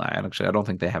even. I don't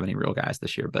think they have any real guys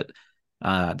this year, but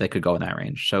they could go in that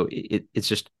range. So it's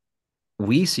just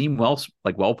we seem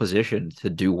well positioned to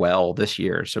do well this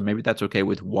year. So maybe that's okay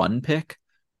with one pick,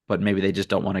 but maybe they just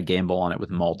don't want to gamble on it with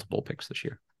multiple picks this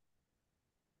year.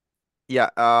 Yeah.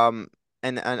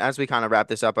 And as we kind of wrap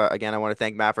this up, again, I want to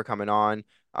thank Matt for coming on.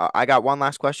 I got one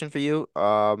last question for you.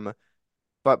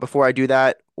 But before I do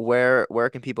that, where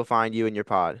can people find you in your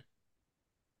pod?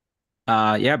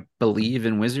 Yeah, Bleav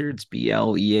in Wizards,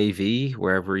 Bleav,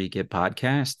 wherever you get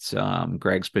podcasts.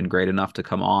 Greg's been great enough to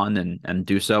come on and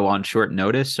do so on short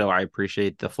notice. So I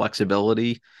appreciate the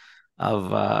flexibility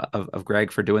of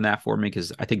Greg for doing that for me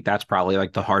because I think that's probably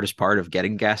like the hardest part of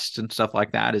getting guests and stuff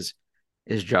like that is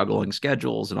juggling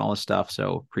schedules and all this stuff.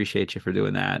 So appreciate you for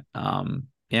doing that.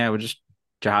 Yeah, we're just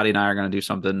Jihadi and I are going to do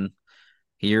something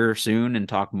here soon and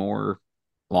talk more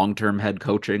long-term head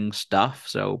coaching stuff.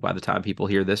 So by the time people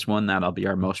hear this one, that'll be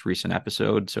our most recent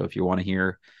episode. So if you want to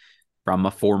hear from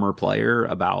a former player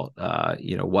about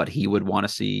what he would want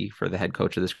to see for the head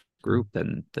coach of this group,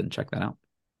 then check that out.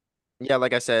 Yeah,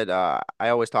 like I said, I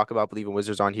always talk about Bleav in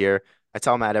Wizards on here. I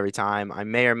tell Matt every time. I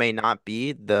may or may not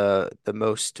be the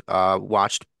most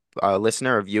watched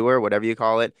listener or viewer, whatever you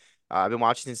call it. I've been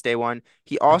watching since day one.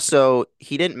 He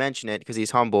didn't mention it because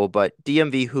he's humble, but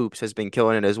DMV Hoops has been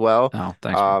killing it as well. Oh,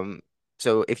 thanks, man. Um,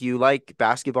 so if you like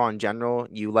basketball in general,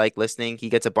 you like listening. He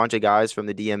gets a bunch of guys from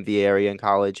the DMV area in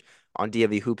college on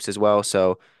DMV Hoops as well.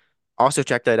 So also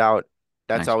check that out.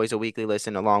 That's Thanks. always a weekly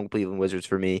listen along with Cleveland Wizards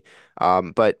for me.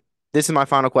 But this is my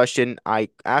final question. I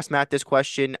asked Matt this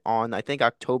question on I think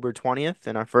October 20th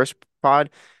in our first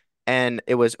pod, and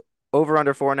it was over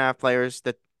under 4.5 players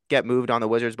that get moved on the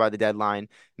Wizards by the deadline.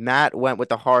 Matt went with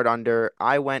the hard under.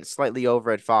 I went slightly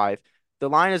over at 5. The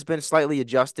line has been slightly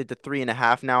adjusted to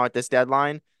 3.5 now at this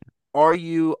deadline. Are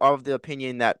you of the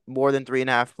opinion that more than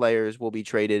 3.5 players will be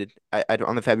traded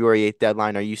on the February 8th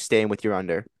deadline? Are you staying with your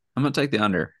under? I'm gonna take the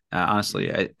under.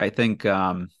 Honestly, I think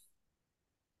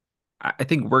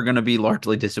we're gonna be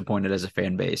largely disappointed as a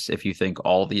fan base if you think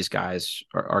all these guys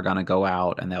are gonna go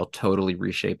out and they'll totally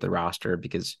reshape the roster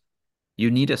because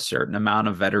you need a certain amount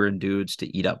of veteran dudes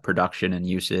to eat up production and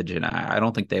usage. And I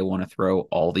don't think they want to throw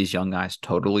all these young guys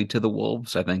totally to the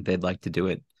wolves. I think they'd like to do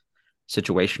it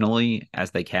situationally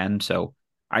as they can. So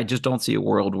I just don't see a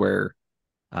world where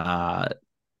uh,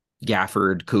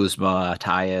 Gafford, Kuzma,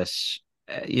 Tyus,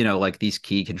 like these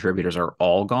key contributors are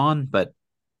all gone, but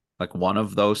like one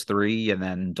of those three, and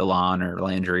then Delon or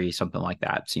Landry, something like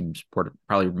that seems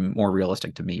probably more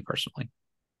realistic to me personally.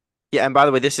 Yeah, and by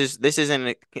the way, this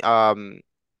isn't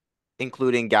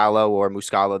including Gallo or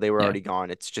Muscala. They were Yeah, already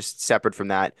gone. It's just separate from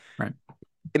that. right.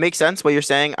 It makes sense what you're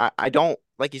saying. I don't,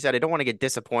 like you said, I don't want to get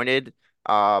disappointed.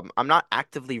 I'm not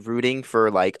actively rooting for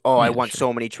like, oh, I Yeah, want sure.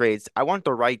 so many trades. I want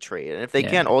the right trade. And if they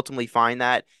can't Yeah, ultimately find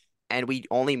that and we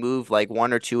only move like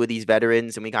one or two of these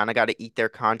veterans and we kind of got to eat their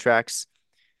contracts,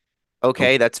 cool.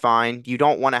 okay, that's fine. You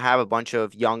don't want to have a bunch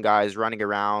of young guys running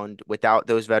around without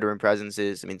those veteran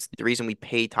presences. I mean, it's the reason we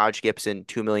paid Taj Gibson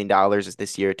 $2 million is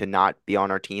this year to not be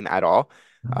on our team at all.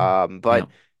 Yeah. But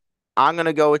I'm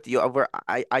gonna go with the over.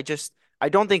 I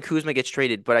don't think Kuzma gets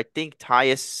traded, but I think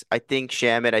Tyus, I think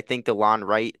Shamit, I think DeLon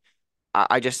Wright.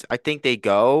 I think they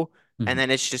go, and Mhm.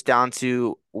 then it's just down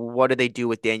to what do they do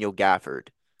with Daniel Gafford.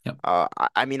 Yep.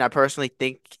 I mean, I personally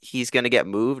think he's going to get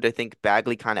moved. I think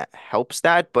Bagley kind of helps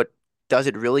that, but does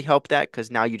it really help that?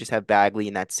 Because now you just have Bagley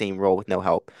in that same role with no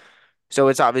help. So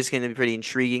it's obviously going to be pretty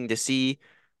intriguing to see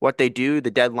what they do.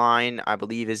 The deadline, I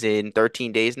Bleav, is in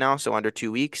 13 days now, so under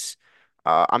 2 weeks.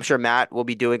 I'm sure Matt will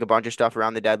be doing a bunch of stuff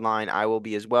around the deadline. I will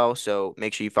be as well. So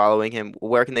make sure you're following him.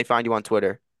 Where can they find you on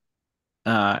Twitter?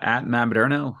 At Matt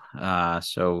Modderno.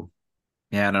 So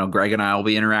yeah, I don't know. Greg and I will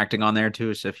be interacting on there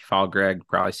too. So if you follow Greg,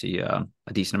 probably see a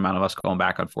decent amount of us going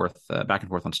back and forth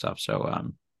on stuff.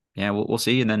 So yeah, we'll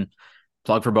see. And then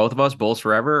plug for both of us, Bulls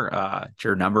Forever. It's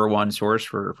your number one source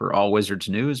for all Wizards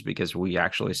news because we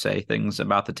actually say things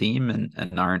about the team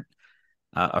and aren't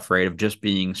afraid of just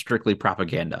being strictly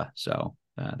propaganda. So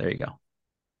there you go.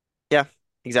 Yeah,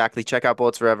 exactly. Check out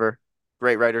Bullets Forever.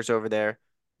 Great writers over there.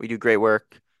 We do great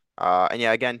work. And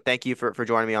yeah, again, thank you for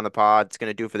joining me on the pod. It's going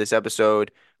to do for this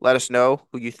episode. Let us know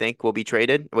who you think will be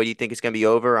traded. What do you think is going to be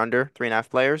over, under 3.5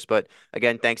 players? But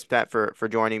again, thanks, Pat, for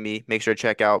joining me. Make sure to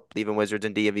check out Bleav in Wizards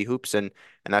and DMV Hoops, and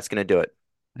that's going to do it.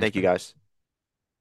 Thanks, Thank you, man. guys.